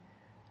say,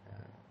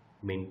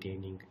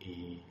 maintaining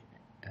a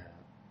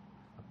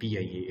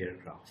PIA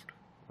aircraft,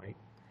 right?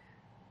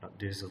 Now,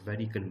 there's a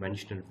very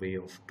conventional way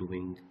of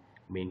doing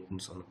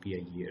maintenance on a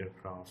PIA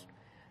aircraft.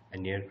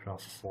 An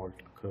aircraft fault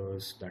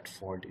occurs, that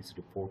fault is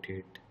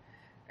reported,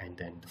 and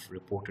then the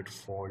reported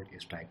fault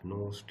is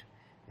diagnosed,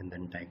 and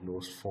then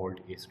diagnosed fault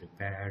is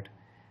repaired,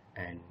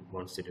 and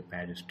once the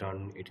repair is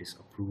done, it is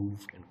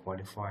approved and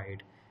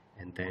qualified,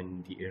 and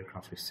then the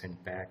aircraft is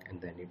sent back,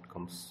 and then it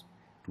comes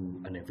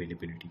to an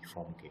availability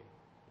form again.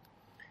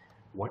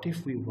 What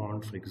if we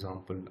want, for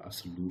example, a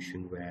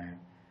solution where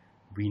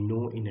we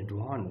know in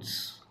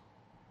advance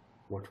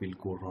what will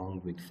go wrong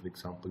with, for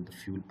example, the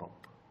fuel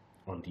pump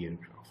on the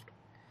aircraft,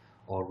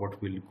 or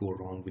what will go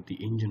wrong with the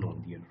engine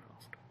on the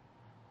aircraft,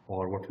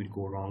 or what will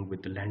go wrong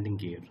with the landing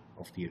gear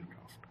of the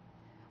aircraft?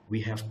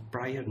 We have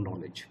prior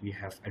knowledge, we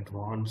have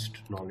advanced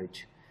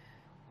knowledge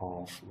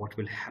of what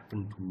will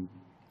happen to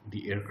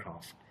the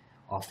aircraft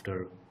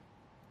after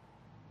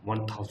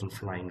 1,000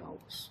 flying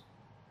hours.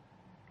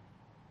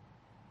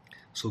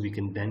 So we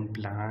can then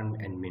plan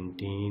and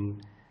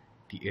maintain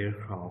the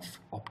aircraft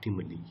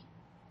optimally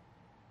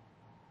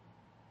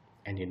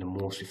and in a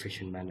most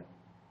efficient manner.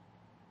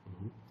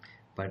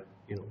 But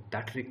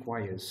that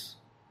requires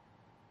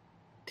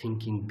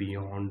thinking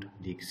beyond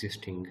the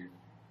existing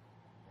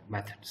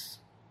methods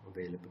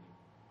available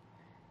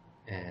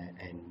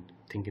and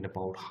thinking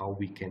about how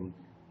we can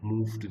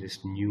move to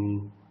this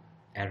new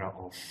era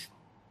of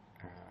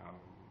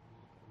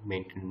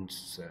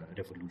maintenance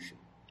revolution.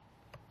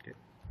 Okay.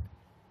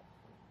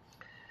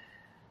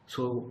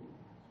 So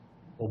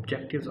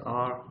objectives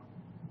are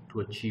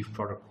to achieve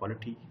product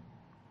quality,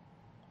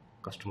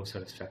 customer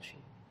satisfaction.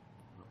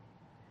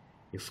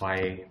 If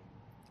I,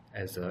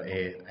 as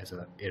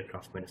an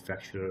aircraft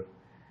manufacturer,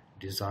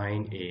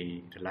 design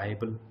a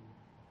reliable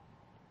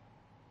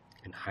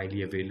and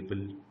highly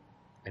available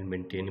and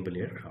maintainable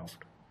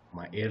aircraft,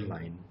 my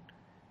airline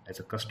as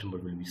a customer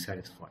will be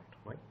satisfied,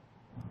 right?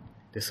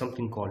 There's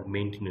something called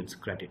maintenance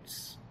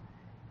credits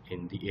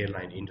in the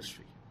airline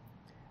industry.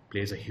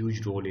 Plays a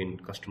huge role in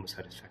customer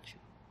satisfaction.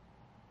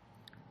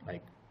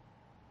 Like,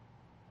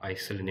 I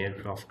sell an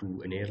aircraft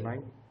to an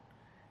airline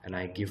and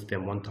I give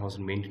them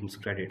 1,000 maintenance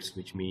credits,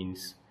 which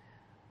means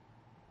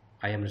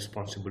I am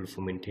responsible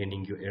for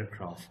maintaining your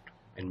aircraft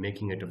and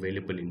making it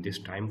available in this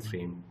time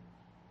frame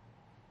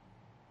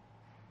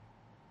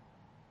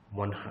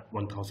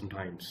 1,000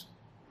 times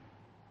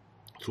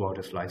throughout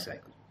its life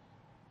cycle,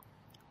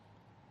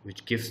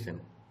 which gives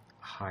them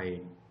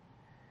higher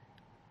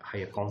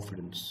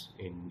confidence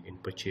in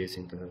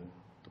purchasing the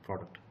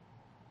product.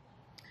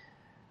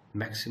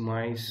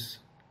 Maximize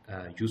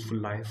useful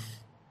life.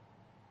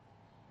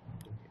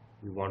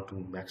 We want to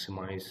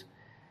maximize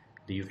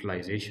the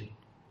utilization.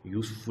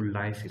 Useful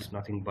life is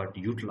nothing but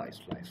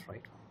utilized life,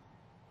 right?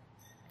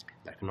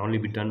 That can only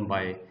be done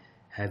by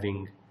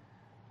having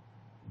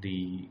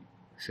the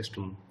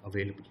system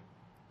available.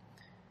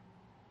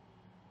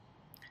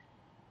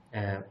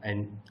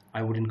 And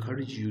I would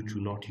encourage you to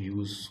not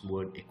use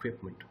word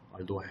equipment,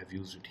 although I have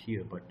used it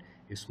here, but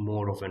it's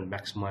more of a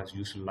maximize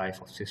useful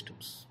life of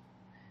systems.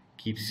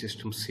 Keep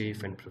systems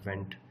safe and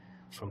prevent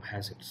from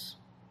hazards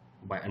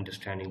by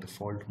understanding the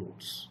fault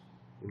modes.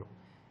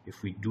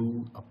 If we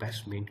do a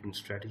best maintenance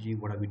strategy,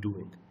 what are we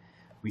doing?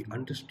 We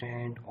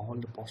understand all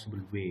the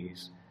possible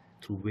ways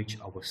through which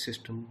our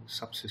system,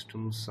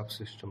 subsystems,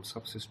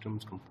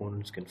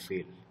 components can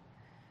fail.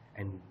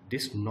 And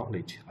this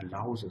knowledge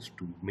allows us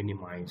to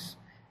minimize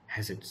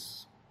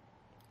hazards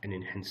and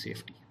enhance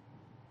safety.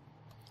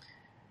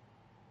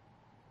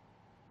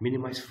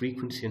 Minimize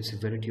frequency and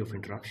severity of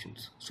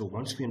interruptions. So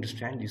once we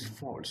understand these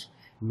faults,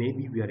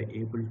 maybe we are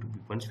able to,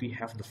 once we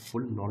have the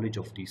full knowledge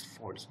of these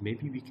faults,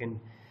 maybe we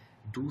can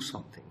do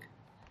something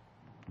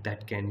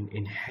that can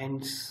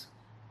enhance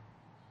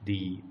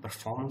the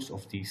performance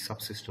of these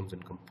subsystems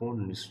and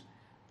components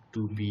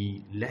to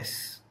be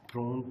less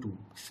prone to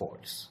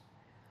faults.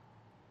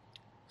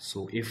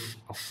 So if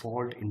a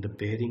fault in the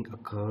bearing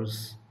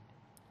occurs,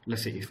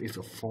 let's say if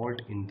a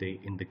fault in the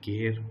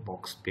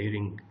gearbox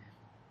bearing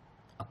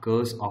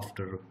occurs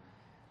after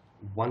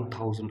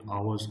 1000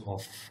 hours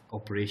of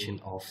operation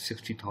of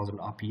 60,000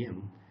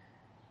 RPM,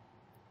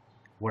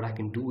 what I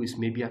can do is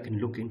maybe I can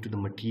look into the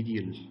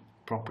material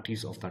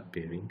properties of that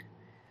bearing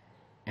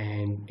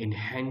and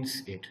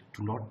enhance it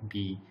to not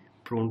be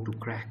prone to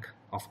crack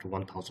after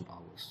 1000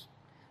 hours.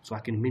 So I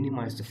can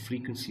minimize the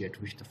frequency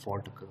at which the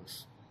fault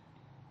occurs.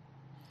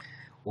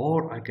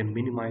 Or I can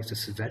minimize the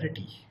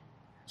severity.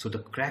 So the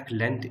crack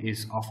length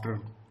is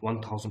after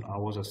 1000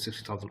 hours or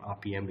 60,000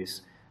 RPM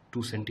is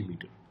 2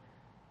 centimeter.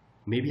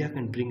 Maybe I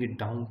can bring it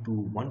down to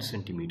 1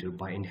 centimeter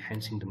by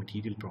enhancing the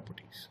material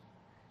properties.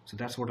 So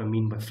that's what I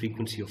mean by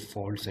frequency of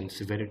faults and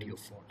severity of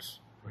faults,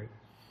 right?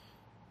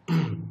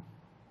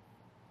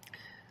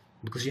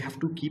 Because you have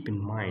to keep in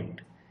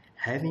mind,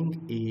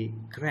 having a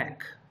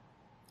crack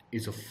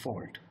is a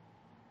fault,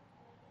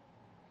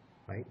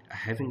 right?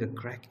 Having a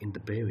crack in the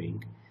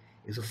bearing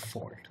is a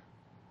fault,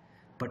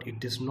 but it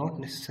does not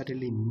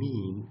necessarily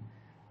mean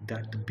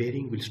that the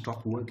bearing will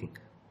stop working,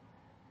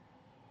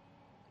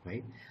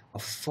 right? A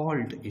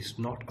fault is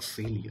not a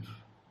failure.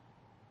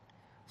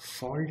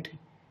 Fault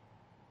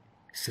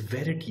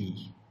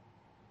severity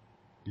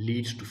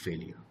leads to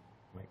failure,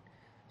 right?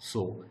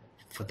 So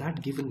for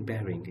that given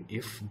bearing,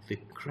 if the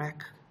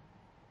crack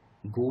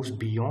goes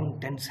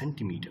beyond 10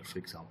 centimeter, for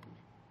example,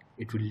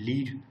 it will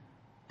lead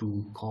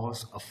to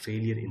cause a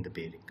failure in the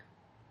bearing.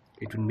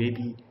 It will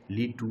maybe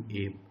lead to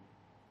a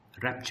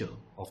rupture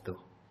of the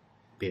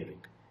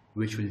bearing,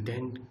 which will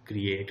then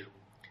create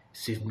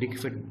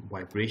significant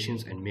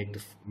vibrations and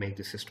make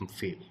the system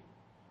fail.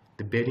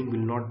 The bearing will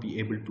not be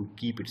able to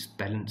keep its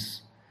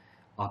balance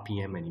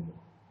RPM anymore,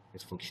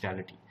 its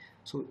functionality.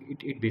 So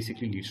it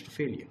basically leads to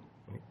failure,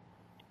 right?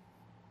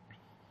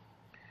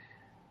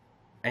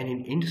 And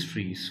in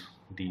industries,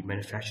 the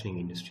manufacturing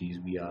industries,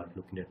 we are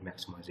looking at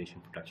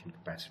maximization, production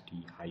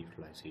capacity, high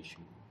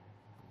utilization,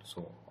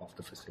 so of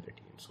the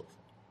facility and so forth.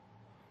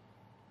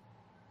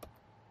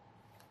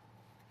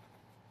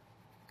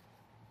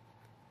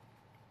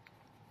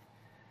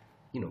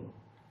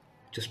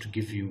 Just to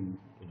give you,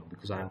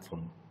 because I've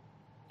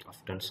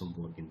done some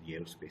work in the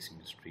aerospace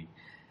industry,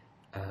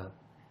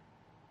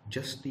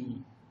 just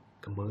the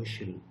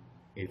commercial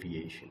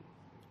aviation,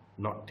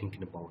 not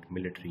thinking about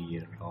military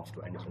aircraft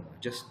or anything,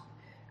 just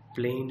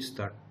planes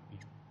that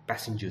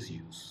passengers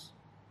use.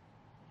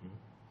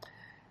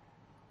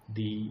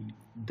 The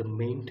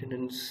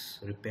maintenance,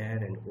 repair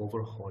and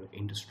overhaul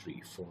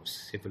industry for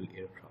civil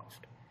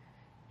aircraft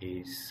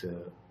is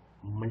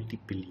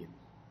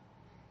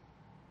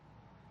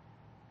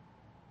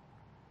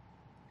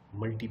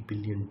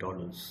multi-billion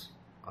dollars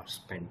are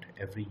spent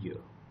every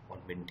year on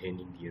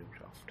maintaining the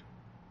aircraft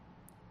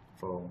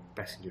for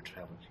passenger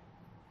travel.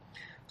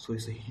 So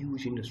it's a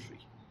huge industry.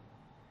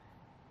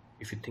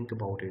 If you think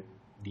about it,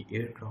 the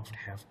aircraft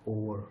have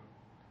over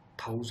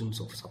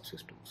thousands of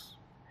subsystems,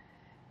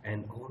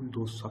 and all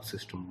those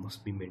subsystems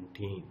must be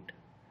maintained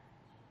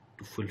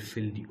to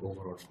fulfill the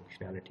overall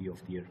functionality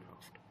of the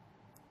aircraft.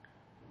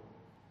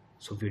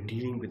 So we're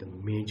dealing with a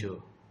major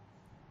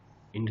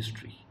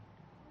industry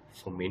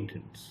for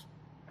maintenance.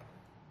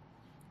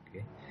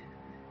 Okay,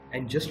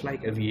 and just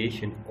like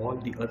aviation, all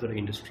the other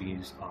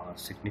industries are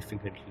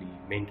significantly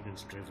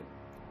maintenance driven.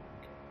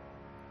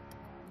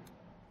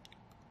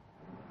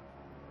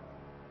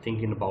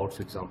 Thinking about,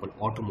 for example,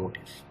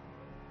 automotive,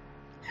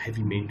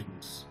 heavy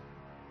maintenance,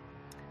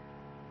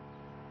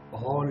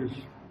 all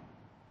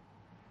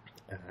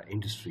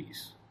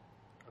industries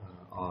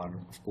are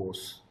of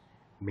course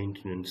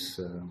maintenance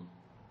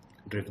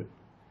driven.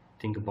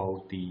 Think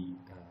about the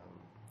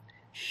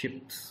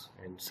ships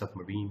and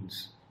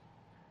submarines,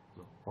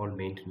 all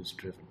maintenance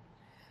driven.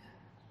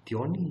 The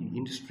only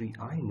industry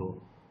I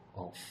know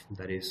of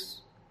that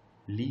is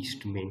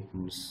least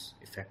maintenance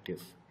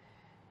effective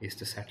is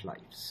the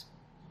satellites,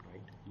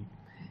 right?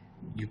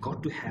 You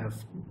got to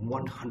have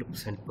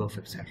 100%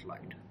 perfect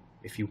satellite.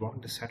 If you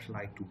want the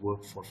satellite to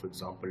work for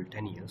example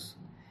 10 years,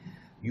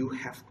 you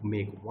have to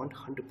make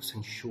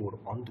 100% sure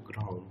on the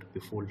ground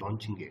before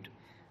launching it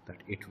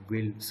that it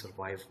will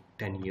survive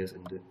 10 years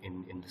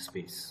in the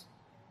space,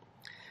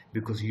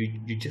 because you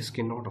just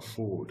cannot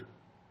afford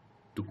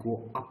to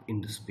go up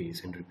in the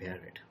space and repair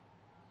it.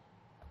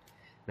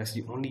 That's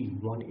the only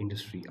one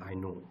industry I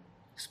know,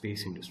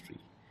 space industry,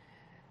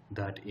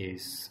 that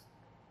is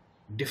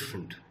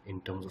different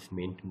in terms of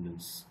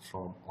maintenance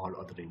from all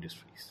other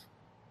industries.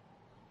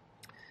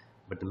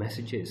 But the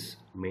message is,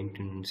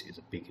 maintenance is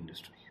a big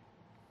industry.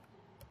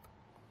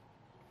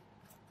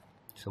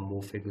 Some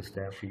more figures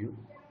there for you.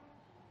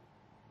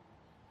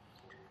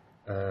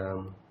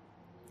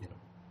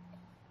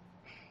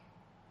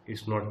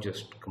 It's not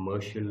just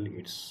commercial,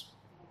 it's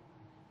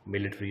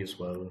military as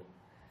well.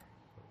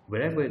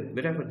 Wherever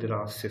there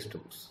are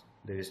systems,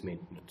 there is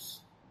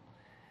maintenance.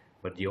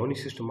 But the only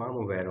system I'm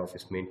aware of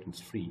is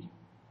maintenance free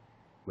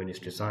when it's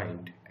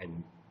designed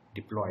and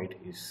deployed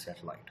is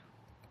satellite.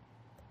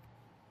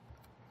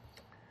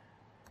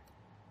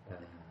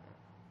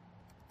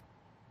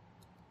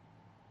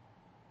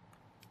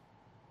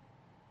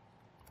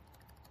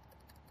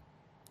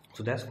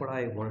 So that's what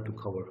I wanted to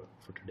cover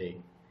for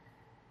today.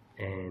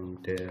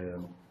 And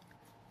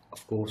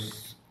Of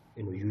course,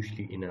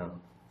 usually in a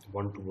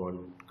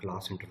one-to-one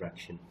class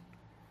interaction,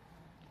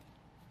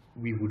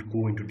 we would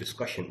go into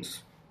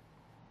discussions,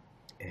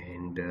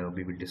 and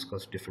we will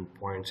discuss different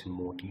points in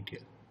more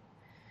detail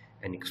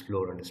and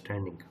explore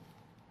understanding,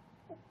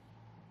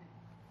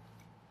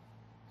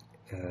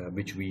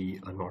 which we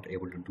are not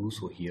able to do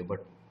so here.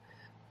 But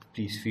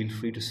please feel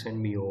free to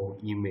send me your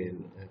email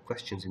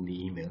questions in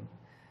the email,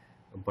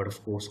 but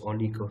of course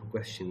only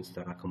questions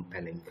that are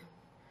compelling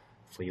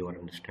for your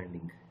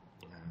understanding.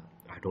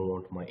 I don't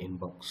want my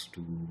inbox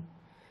to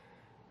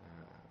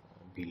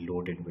be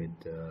loaded with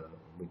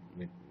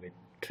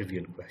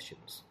trivial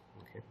questions.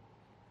 Okay.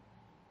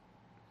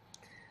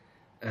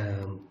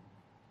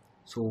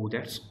 So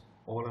that's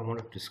all I want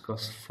to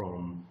discuss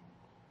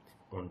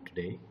on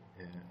today,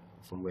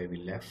 from where we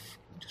left.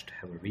 Just to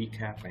have a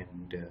recap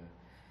and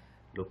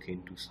look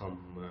into some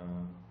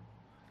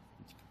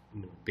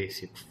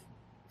basic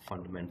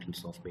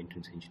fundamentals of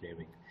maintenance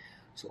engineering.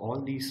 So all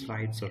these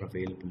slides are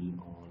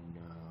available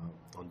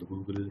on the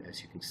Google,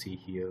 as you can see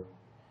here.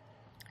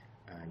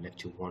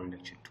 Lecture 1,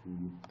 lecture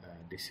 2.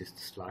 This is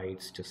the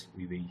slides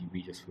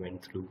we just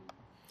went through,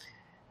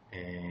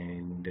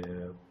 and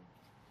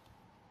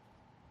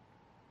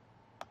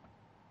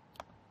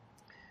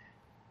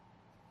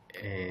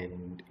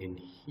in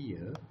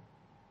here,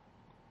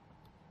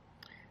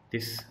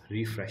 this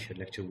refresher,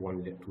 lecture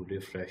 1, lecture 2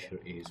 refresher,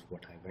 is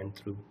what I went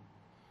through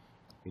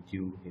with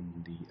you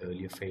in the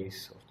earlier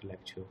phase of the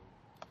lecture.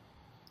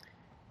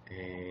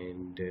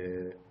 And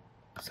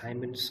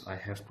assignments, I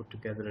have put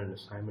together an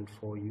assignment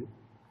for you,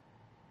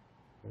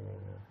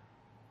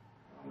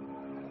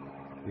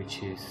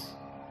 which is,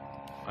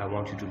 I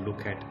want you to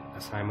look at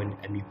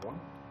assignment ME1.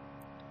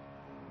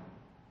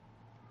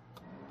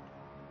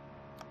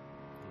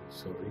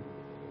 Sorry,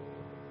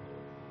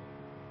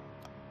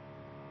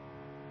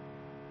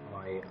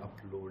 I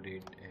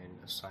uploaded an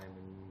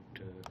assignment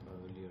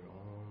earlier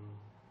on,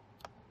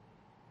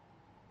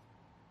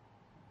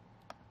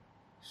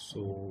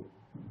 so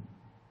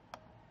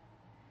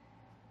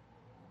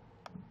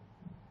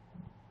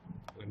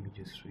let me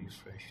just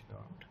refresh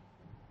that.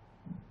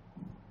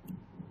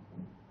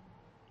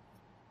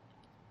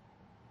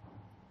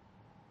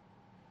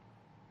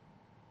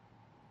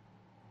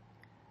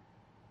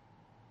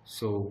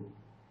 So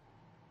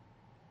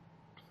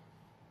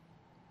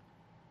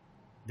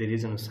there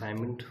is an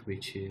assignment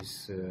which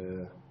is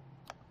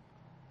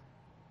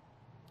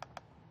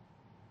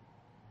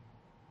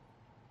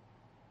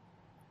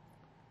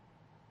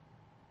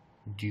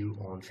due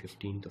on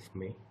 15th of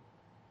May,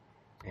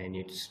 and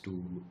it's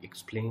to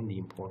explain the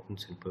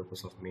importance and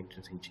purpose of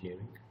maintenance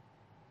engineering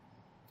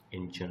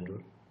in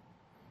general,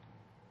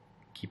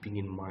 keeping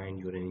in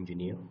mind you're an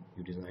engineer,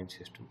 you design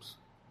systems,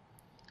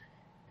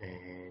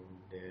 and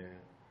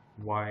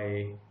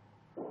why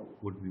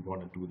would we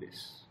want to do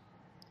this?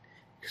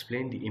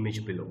 Explain the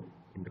image below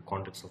in the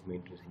context of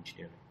maintenance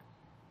engineering.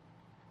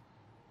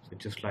 So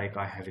just like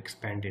I have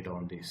expanded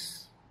on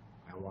this,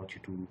 I want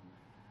you to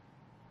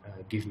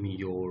give me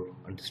your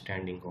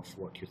understanding of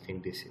what you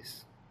think this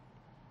is,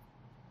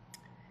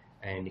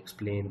 and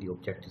explain the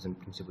objectives and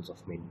principles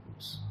of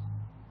maintenance.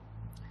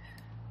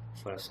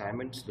 For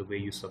assignments, the way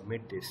you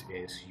submit this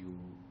is you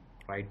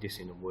write this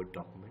in a Word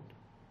document.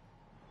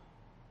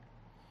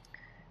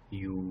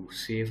 You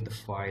save the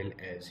file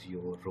as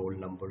your roll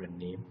number and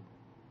name.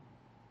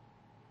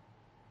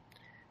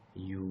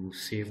 You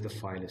save the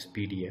file as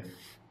PDF.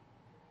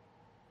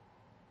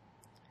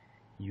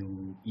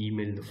 You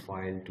email the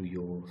file to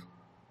your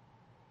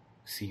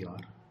CR,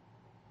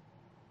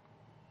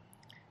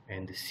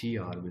 and the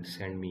CR will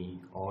send me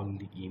all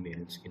the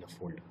emails in a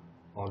folder,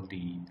 all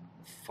the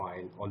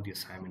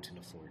assignments in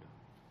a folder.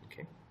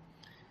 Okay,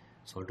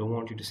 so I don't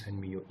want you to send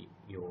me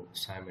your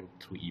assignment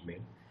through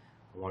email.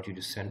 I want you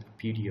to send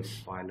a PDF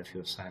file of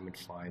your assignment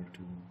file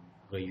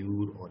to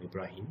Ghayur or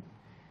Ibrahim,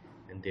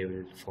 and they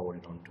will forward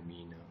it on to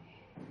me in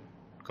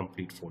a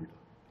complete folder,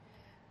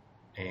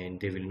 and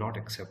they will not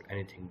accept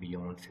anything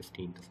beyond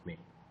 15th of May.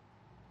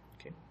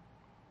 Okay.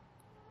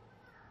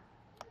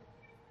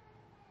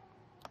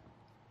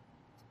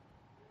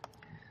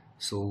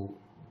 So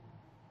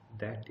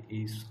that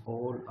is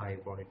all I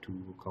wanted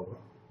to cover.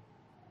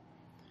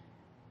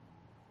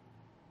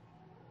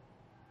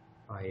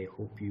 I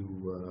hope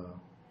you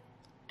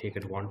take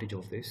advantage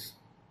of this,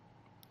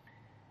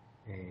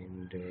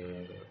 and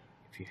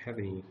if you have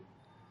any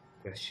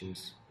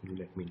questions, do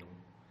let me know,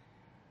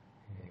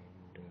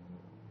 and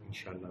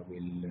inshallah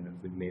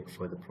we'll make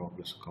further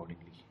progress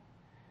accordingly.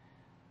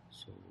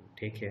 So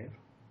take care,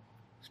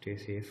 stay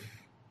safe,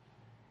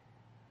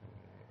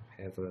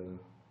 have a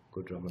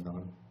good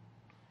Ramadan,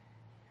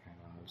 and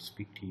I'll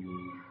speak to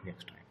you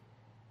next time.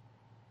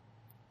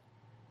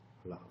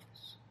 Allah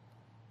Hafiz.